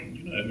either way.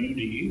 You're not immune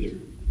to either.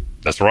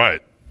 That's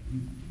right.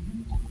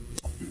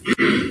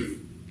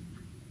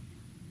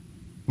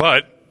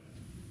 But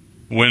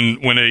when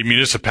a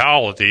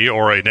municipality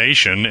or a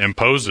nation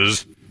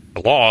imposes a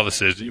law that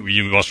says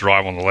you must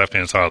drive on the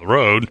left-hand side of the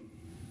road,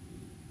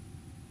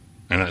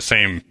 and that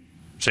same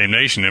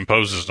nation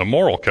imposes a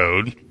moral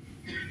code,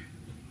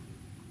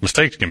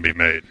 mistakes can be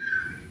made.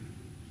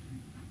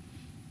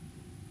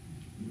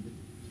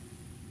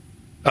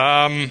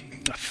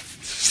 Let's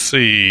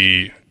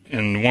see.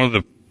 In one of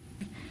the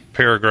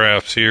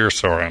paragraphs here,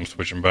 sorry, I'm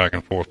switching back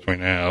and forth between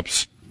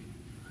apps.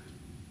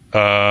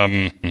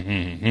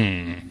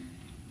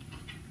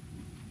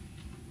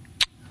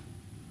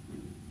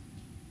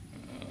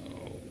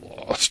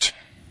 Lost.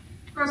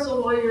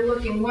 Russell, while you're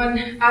looking,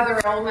 one other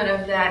element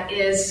of that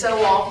is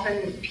so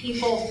often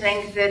people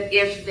think that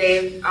if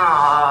they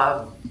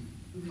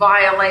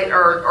violate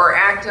or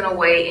act in a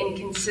way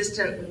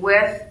inconsistent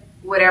with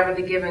whatever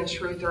the given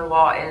truth or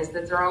law is,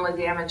 that they're only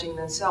damaging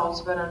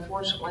themselves. But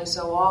unfortunately,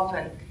 so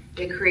often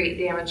they create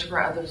damage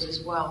for others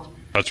as well.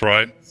 That's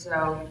right.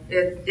 So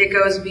it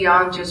goes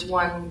beyond just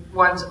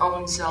one's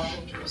own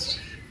self-interest.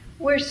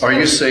 Are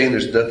you saying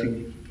there's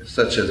nothing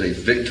such as a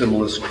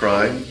victimless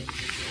crime?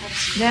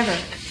 Never.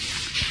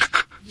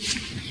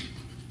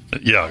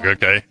 Yeah,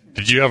 okay.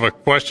 Did you have a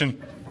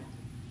question?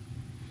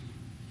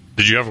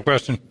 You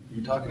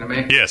talking to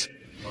me? Yes.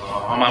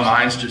 My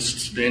mind's just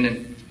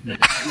spinning.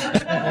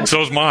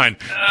 So's mine.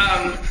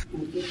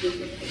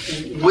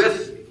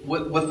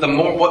 With the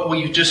what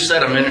you just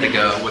said a minute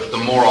ago with the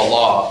moral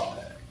law,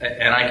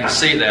 and I can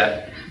see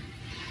that.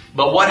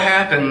 But what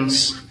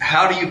happens?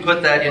 How do you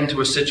put that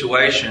into a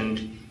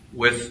situation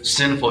with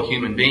sinful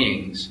human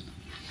beings,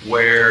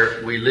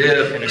 where we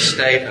live in a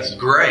state of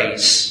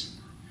grace,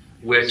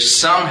 which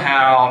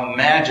somehow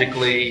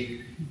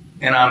magically,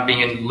 and I'm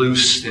being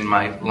loose in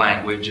my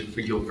language, if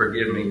you'll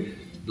forgive me,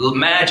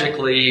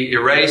 magically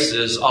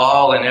erases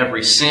all and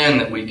every sin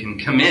that we can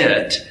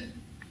commit.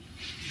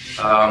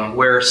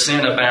 Where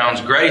sin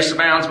abounds, grace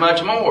abounds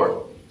much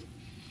more.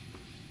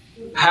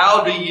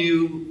 How do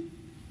you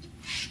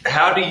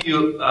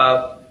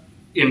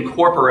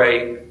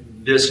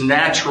incorporate this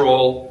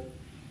natural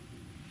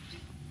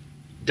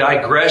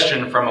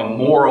digression from a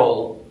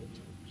moral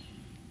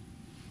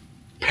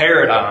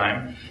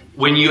paradigm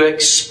when you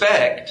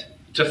expect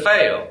to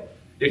fail?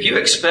 If you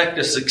expect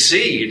to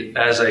succeed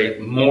as a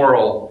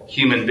moral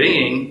human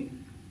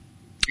being,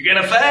 you're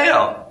going to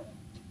fail.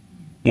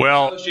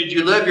 Well, so should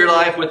you live your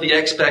life with the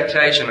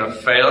expectation of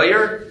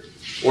failure,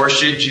 or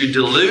should you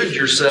delude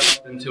yourself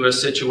into a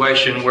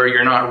situation where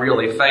you're not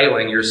really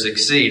failing, you're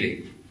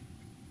succeeding?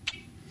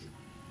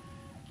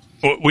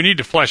 Well, we need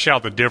to flesh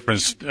out the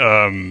difference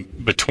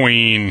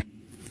between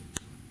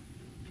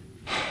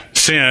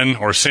sin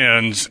or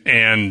sins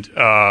and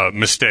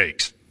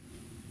mistakes.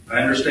 I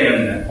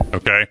understand that.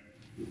 Okay.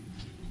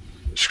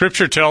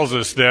 Scripture tells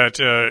us that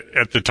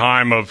at the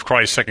time of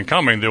Christ's second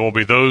coming, there will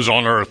be those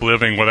on earth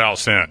living without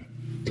sin.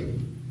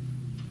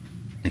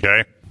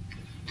 Okay?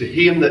 To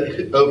him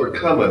that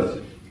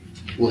overcometh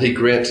will he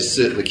grant to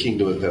sit in the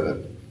kingdom of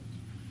heaven.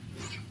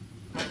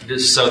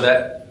 So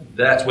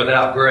that's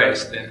without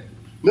grace then?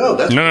 No,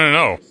 that's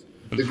No.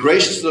 The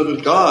graciousness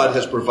of God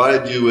has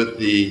provided you with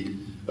the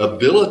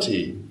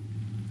ability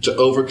to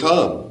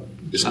overcome.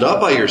 It's not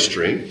by your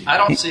strength. I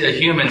don't see a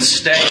human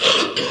state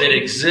that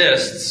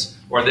exists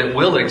or that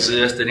will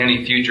exist at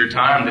any future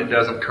time that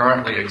doesn't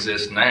currently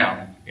exist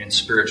now in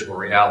spiritual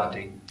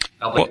reality.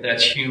 I think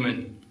that's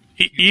human.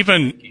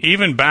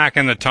 Even back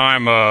in the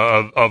time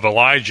of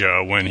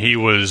Elijah, when he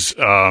was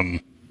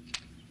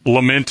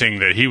lamenting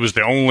that he was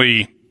the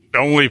only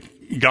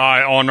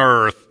guy on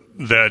earth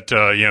that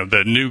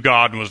that knew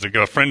God and was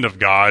a friend of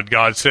God,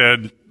 God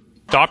said,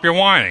 "Stop your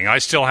whining. I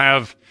still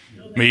have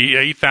me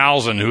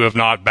 8,000 who have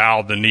not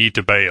bowed the knee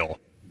to Baal."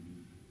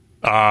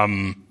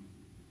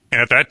 And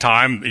at that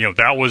time,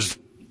 that was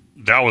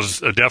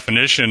a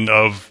definition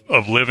of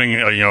living,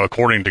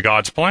 according to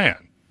God's plan.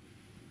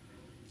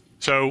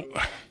 So,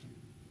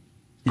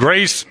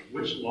 grace.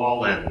 Which law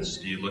lens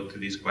do you look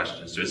through these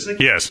questions?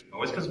 Yes. It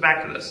always comes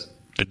back to this.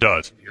 It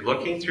does. If you're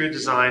looking through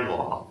design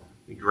law,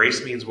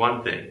 grace means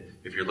one thing.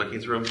 If you're looking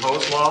through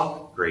imposed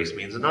law, grace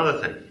means another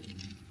thing.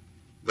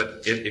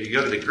 But if you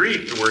go to the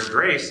Greek, the word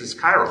grace is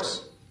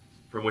kairos,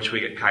 from which we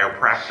get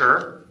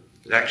chiropractor.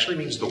 It actually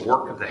means the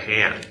work of the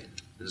hand.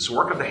 This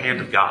work of the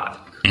hand of God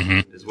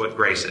is what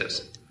grace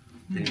is.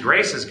 And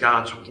grace is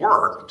God's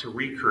work to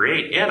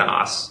recreate in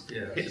us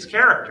His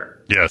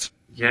character. Yes.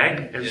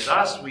 Okay? And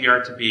thus we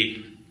are to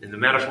be, in the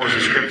metaphors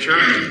of Scripture,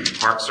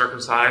 heart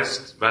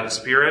circumcised by the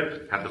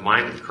Spirit, have the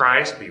mind of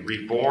Christ, be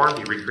reborn,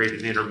 be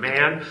recreated in inner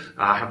man,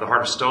 have the heart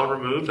of stone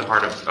removed, the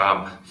heart of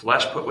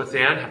flesh put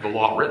within, have the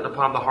law written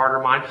upon the heart or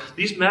mind.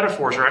 These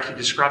metaphors are actually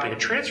describing a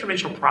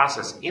transformational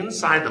process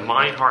inside the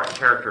mind, heart, and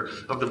character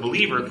of the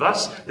believer.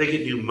 Thus, they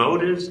get new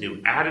motives,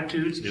 new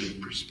attitudes, new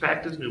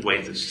perspectives, new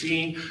ways of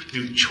seeing,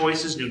 new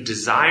choices, new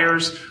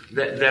desires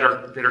that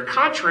are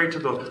contrary to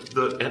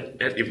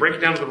and you break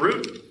it down to the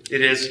root. It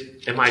is,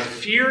 am I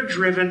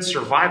fear-driven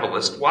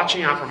survivalist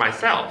watching out for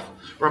myself,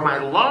 or am I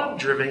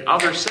love-driven,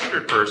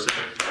 other-centered person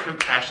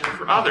compassionate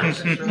for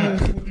others?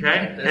 Okay?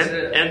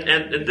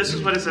 And this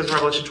is what it says in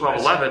Revelation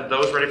 12:11,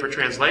 those ready for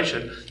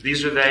translation,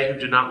 these are they who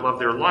do not love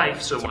their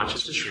life so much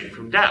as to shrink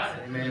from death.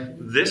 Amen.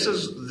 This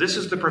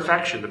is the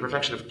perfection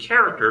of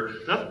character,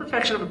 not the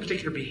perfection of a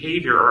particular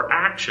behavior or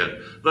action.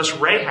 Thus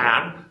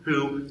Rahab,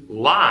 who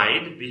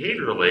lied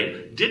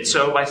behaviorally, did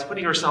so by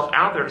putting herself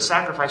out there to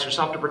sacrifice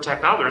herself to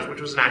protect others,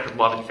 which was an act of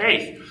love and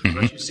faith.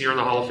 Thus you see her in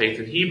the Hall of Faith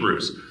in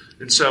Hebrews.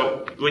 And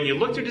so, when you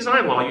look through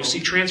design law, you see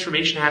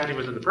transformation happening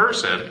within the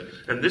person,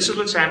 and this is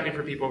what's happening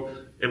for people,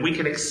 and we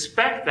can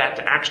expect that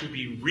to actually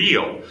be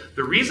real.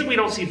 The reason we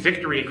don't see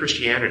victory in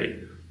Christianity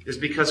is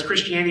because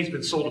Christianity has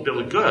been sold a bill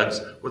of goods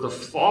with a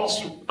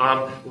false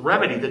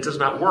remedy that does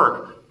not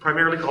work,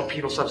 primarily called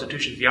penal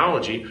substitution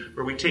theology,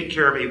 where we take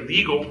care of a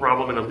legal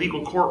problem in a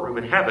legal courtroom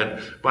in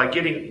heaven by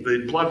getting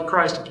the blood of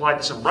Christ applied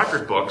to some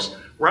record books,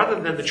 rather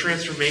than the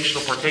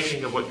transformational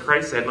partaking of what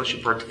Christ said, unless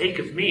you partake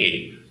of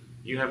me,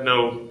 you have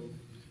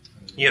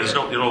there's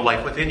no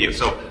life within you.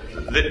 So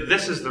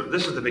this is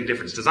the big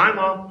difference. Design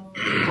law,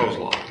 imposed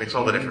law makes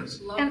all the difference.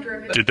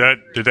 Did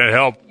that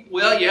help?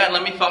 Well, yeah.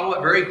 Let me follow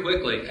up very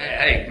quickly.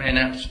 Hey, man,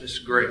 that's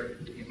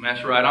great.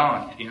 That's right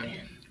on.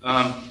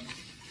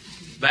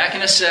 Back in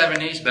the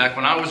 70s, back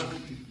when I was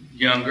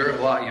younger,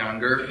 a lot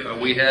younger,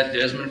 we had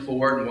Desmond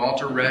Ford and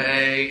Walter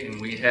Ray,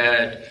 and we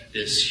had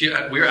this.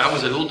 I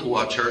was at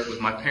Ooltewah Church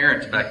with my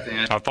parents back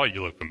then. I thought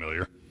you looked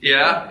familiar.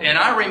 Yeah, and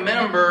I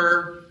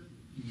remember.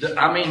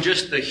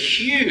 Just the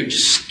huge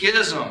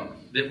schism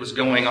that was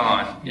going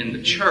on in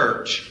the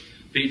church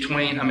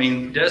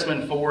between,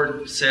 Desmond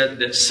Ford said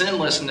that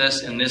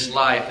sinlessness in this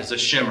life is a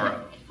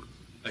chimera,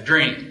 a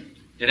dream.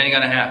 It ain't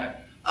going to happen.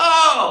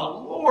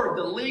 Oh, Lord,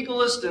 the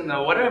legalist and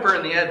the whatever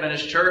in the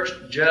Adventist church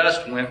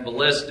just went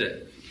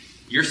ballistic.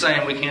 You're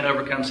saying we can't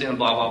overcome sin,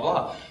 blah, blah,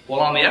 blah. Well,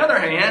 on the other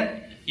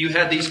hand, you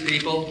had these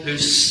people who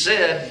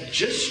said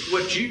just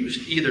what you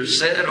either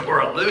said or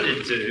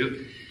alluded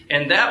to,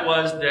 and that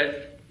was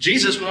that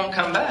Jesus won't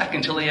come back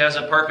until he has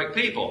a perfect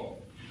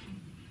people.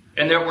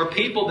 And there were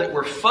people that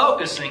were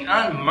focusing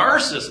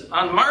unmercifully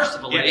on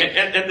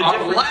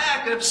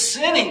lack of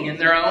sinning in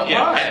their own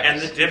lives.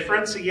 And the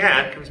difference,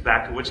 again, comes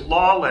back to which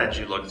law lens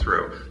you look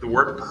through. The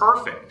word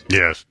perfect.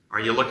 Yes. Are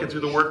you looking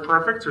through the word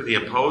perfect, through the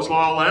imposed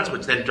law lens,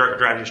 which then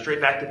drives you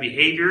straight back to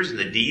behaviors and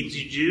the deeds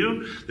you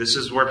do? This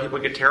is where people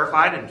get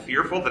terrified and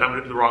fearful that I'm going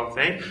to do the wrong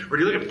thing. Or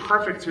do you look at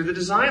perfect through the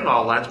design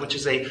law lens, which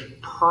is a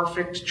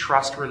perfect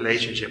trust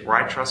relationship where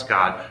I trust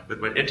God.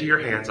 Into your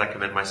hands I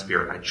commend my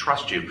spirit. I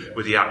trust you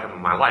with the outcome of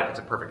my life. It's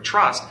a perfect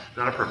trust,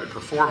 not a perfect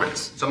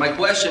performance. So my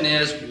question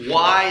is,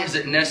 why is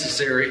it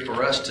necessary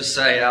for us to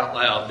say out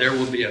loud, there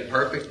will be a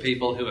perfect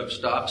people who have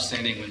stopped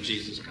sinning when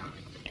Jesus comes?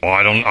 Well,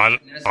 I don't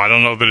I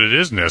don't know that it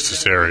is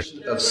necessary.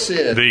 Of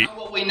sin. How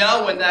will we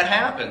know when that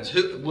happens?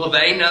 Will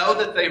they know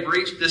that they've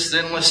reached this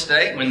sinless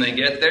state when they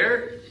get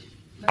there?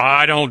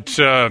 I don't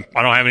have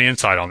any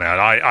insight on that.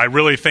 I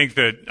really think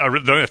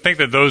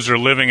that those who are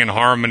living in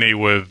harmony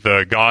with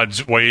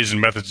God's ways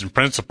and methods and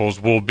principles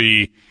will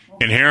be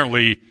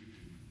inherently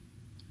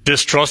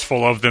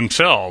distrustful of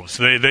themselves.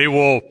 They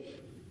will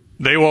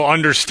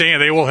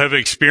understand. They will have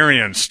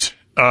experienced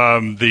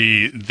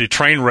the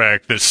train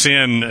wreck that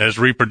sin has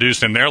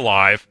reproduced in their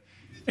life,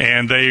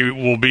 and they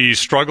will be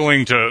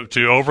struggling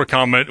to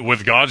overcome it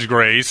with God's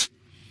grace.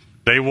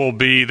 They will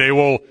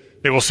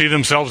see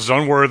themselves as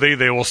unworthy.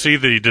 They will see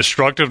the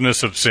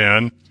destructiveness of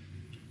sin.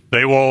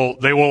 They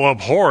will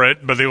abhor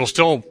it, but they'll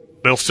still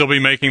be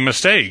making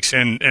mistakes.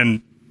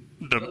 And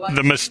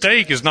the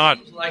mistake is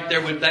not like they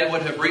would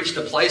have reached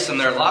a place in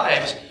their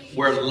lives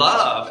where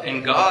love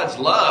and God's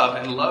love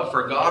and love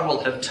for God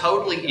will have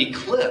totally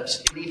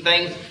eclipsed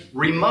anything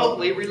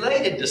remotely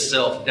related to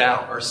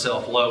self-doubt or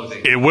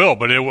self-loathing. It will,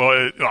 but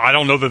I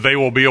don't know that they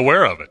will be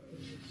aware of it.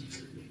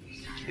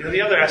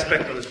 The other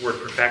aspect of this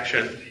word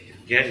perfection,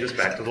 again, goes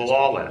back to the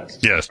law lens.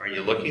 Yes. Are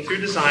you looking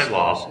through design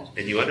law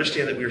and you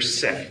understand that we're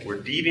sick? We're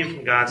deviant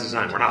from God's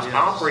design. We're not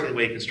operating the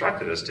way He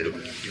constructed us to.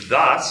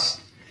 Thus,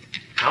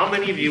 how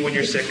many of you, when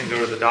you're sick and go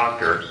to the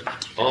doctor,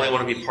 only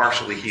want to be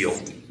partially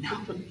healed?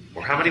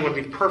 Or how many want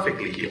to be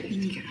perfectly healed?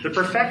 The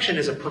perfection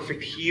is a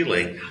perfect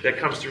healing that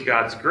comes through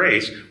God's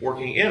grace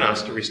working in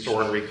us to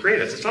restore and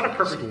recreate us. It's not a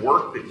perfect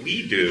work that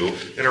we do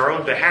in our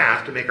own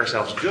behalf to make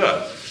ourselves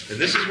good. And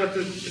this is what,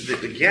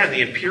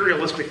 the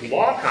imperialistic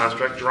law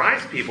construct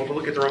drives people to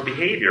look at their own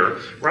behavior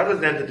rather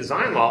than the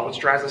design law, which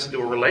drives us into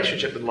a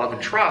relationship in love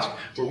and trust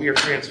where we are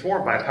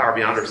transformed by a power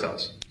beyond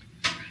ourselves.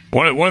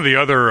 One of the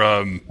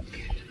other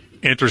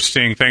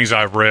interesting things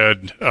I've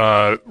read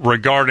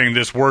regarding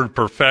this word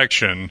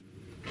perfection,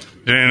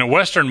 in a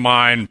Western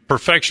mind,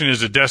 perfection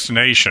is a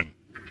destination.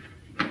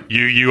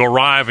 You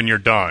arrive and you're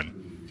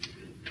done.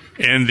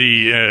 In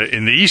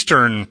the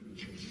Eastern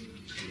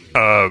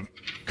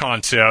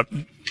concept,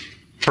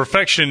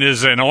 perfection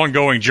is an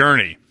ongoing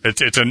journey.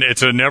 It's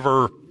a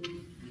never,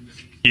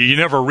 you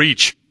never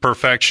reach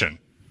perfection.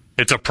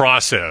 It's a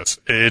process.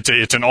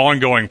 It's an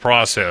ongoing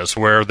process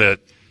where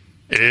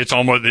it's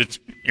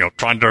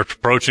trying to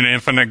approach an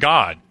infinite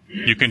God.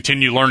 You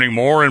continue learning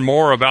more and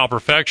more about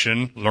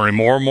perfection, learning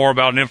more and more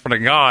about an infinite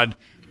God,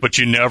 but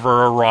you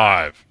never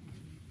arrive.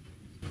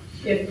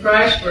 If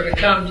Christ were to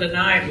come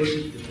tonight,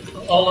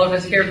 would all of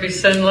us here be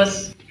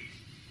sinless?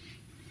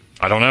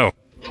 I don't know.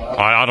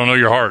 I don't know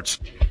your hearts,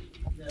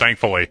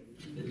 thankfully.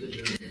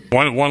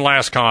 One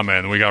last comment,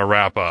 and we got to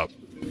wrap up.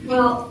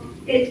 Well,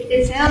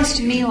 it sounds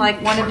to me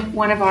like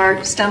one of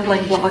our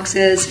stumbling blocks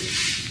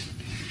is,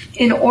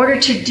 in order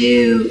to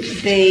do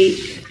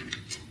the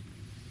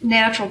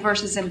natural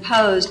versus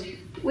imposed,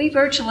 we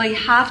virtually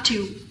have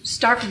to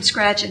start from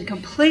scratch and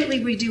completely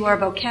redo our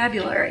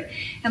vocabulary.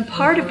 And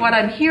part of what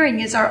I'm hearing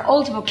is our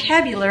old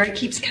vocabulary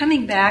keeps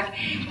coming back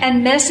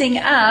and messing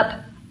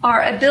up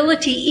our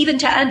ability even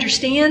to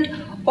understand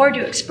or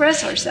to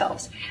express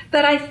ourselves.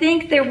 But I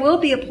think there will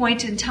be a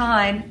point in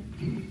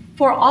time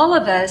for all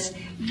of us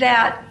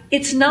that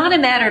it's not a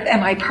matter of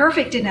am I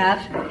perfect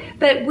enough,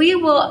 but we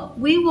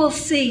will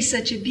see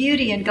such a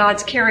beauty in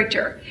God's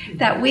character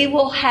that we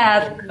will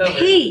have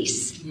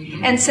peace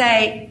and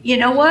say, you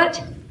know what?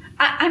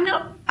 I'm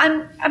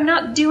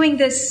not doing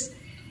this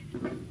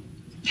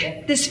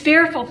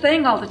fearful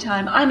thing all the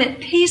time. I'm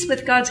at peace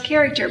with God's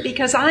character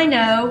because I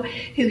know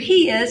who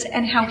He is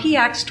and how He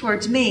acts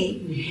towards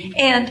me.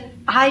 And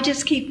I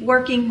just keep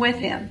working with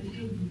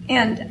Him.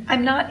 And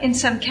I'm not in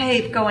some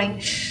cave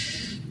going,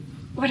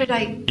 what did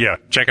I... Yeah,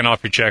 checking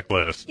off your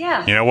checklist.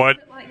 Yeah. You know what?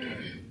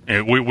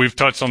 We've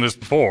touched on this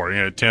before.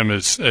 Tim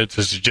has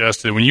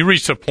suggested when you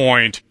reach a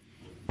point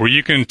where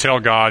you can tell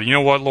God, you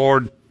know what,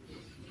 Lord,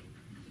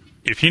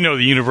 if you know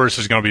the universe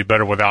is going to be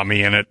better without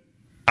me in it,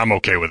 I'm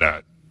okay with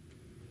that.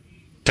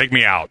 Take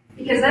me out.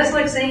 Because that's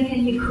like saying,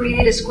 can you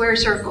create a square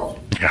circle?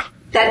 Yeah.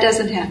 That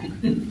doesn't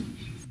happen.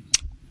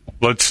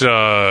 Let's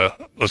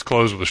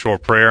close with a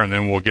short prayer, and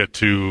then we'll get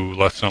to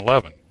Lesson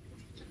 11.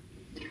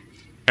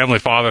 Heavenly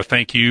Father,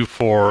 thank you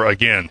for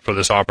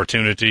this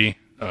opportunity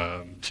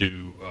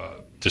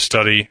to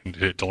study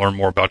and to learn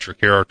more about your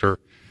character.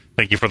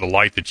 Thank you for the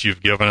light that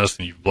you've given us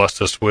and you've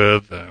blessed us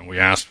with. And we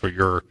ask for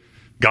your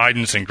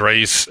guidance and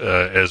grace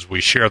as we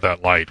share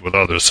that light with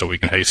others so we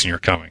can hasten your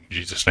coming. In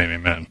Jesus' name,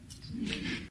 amen.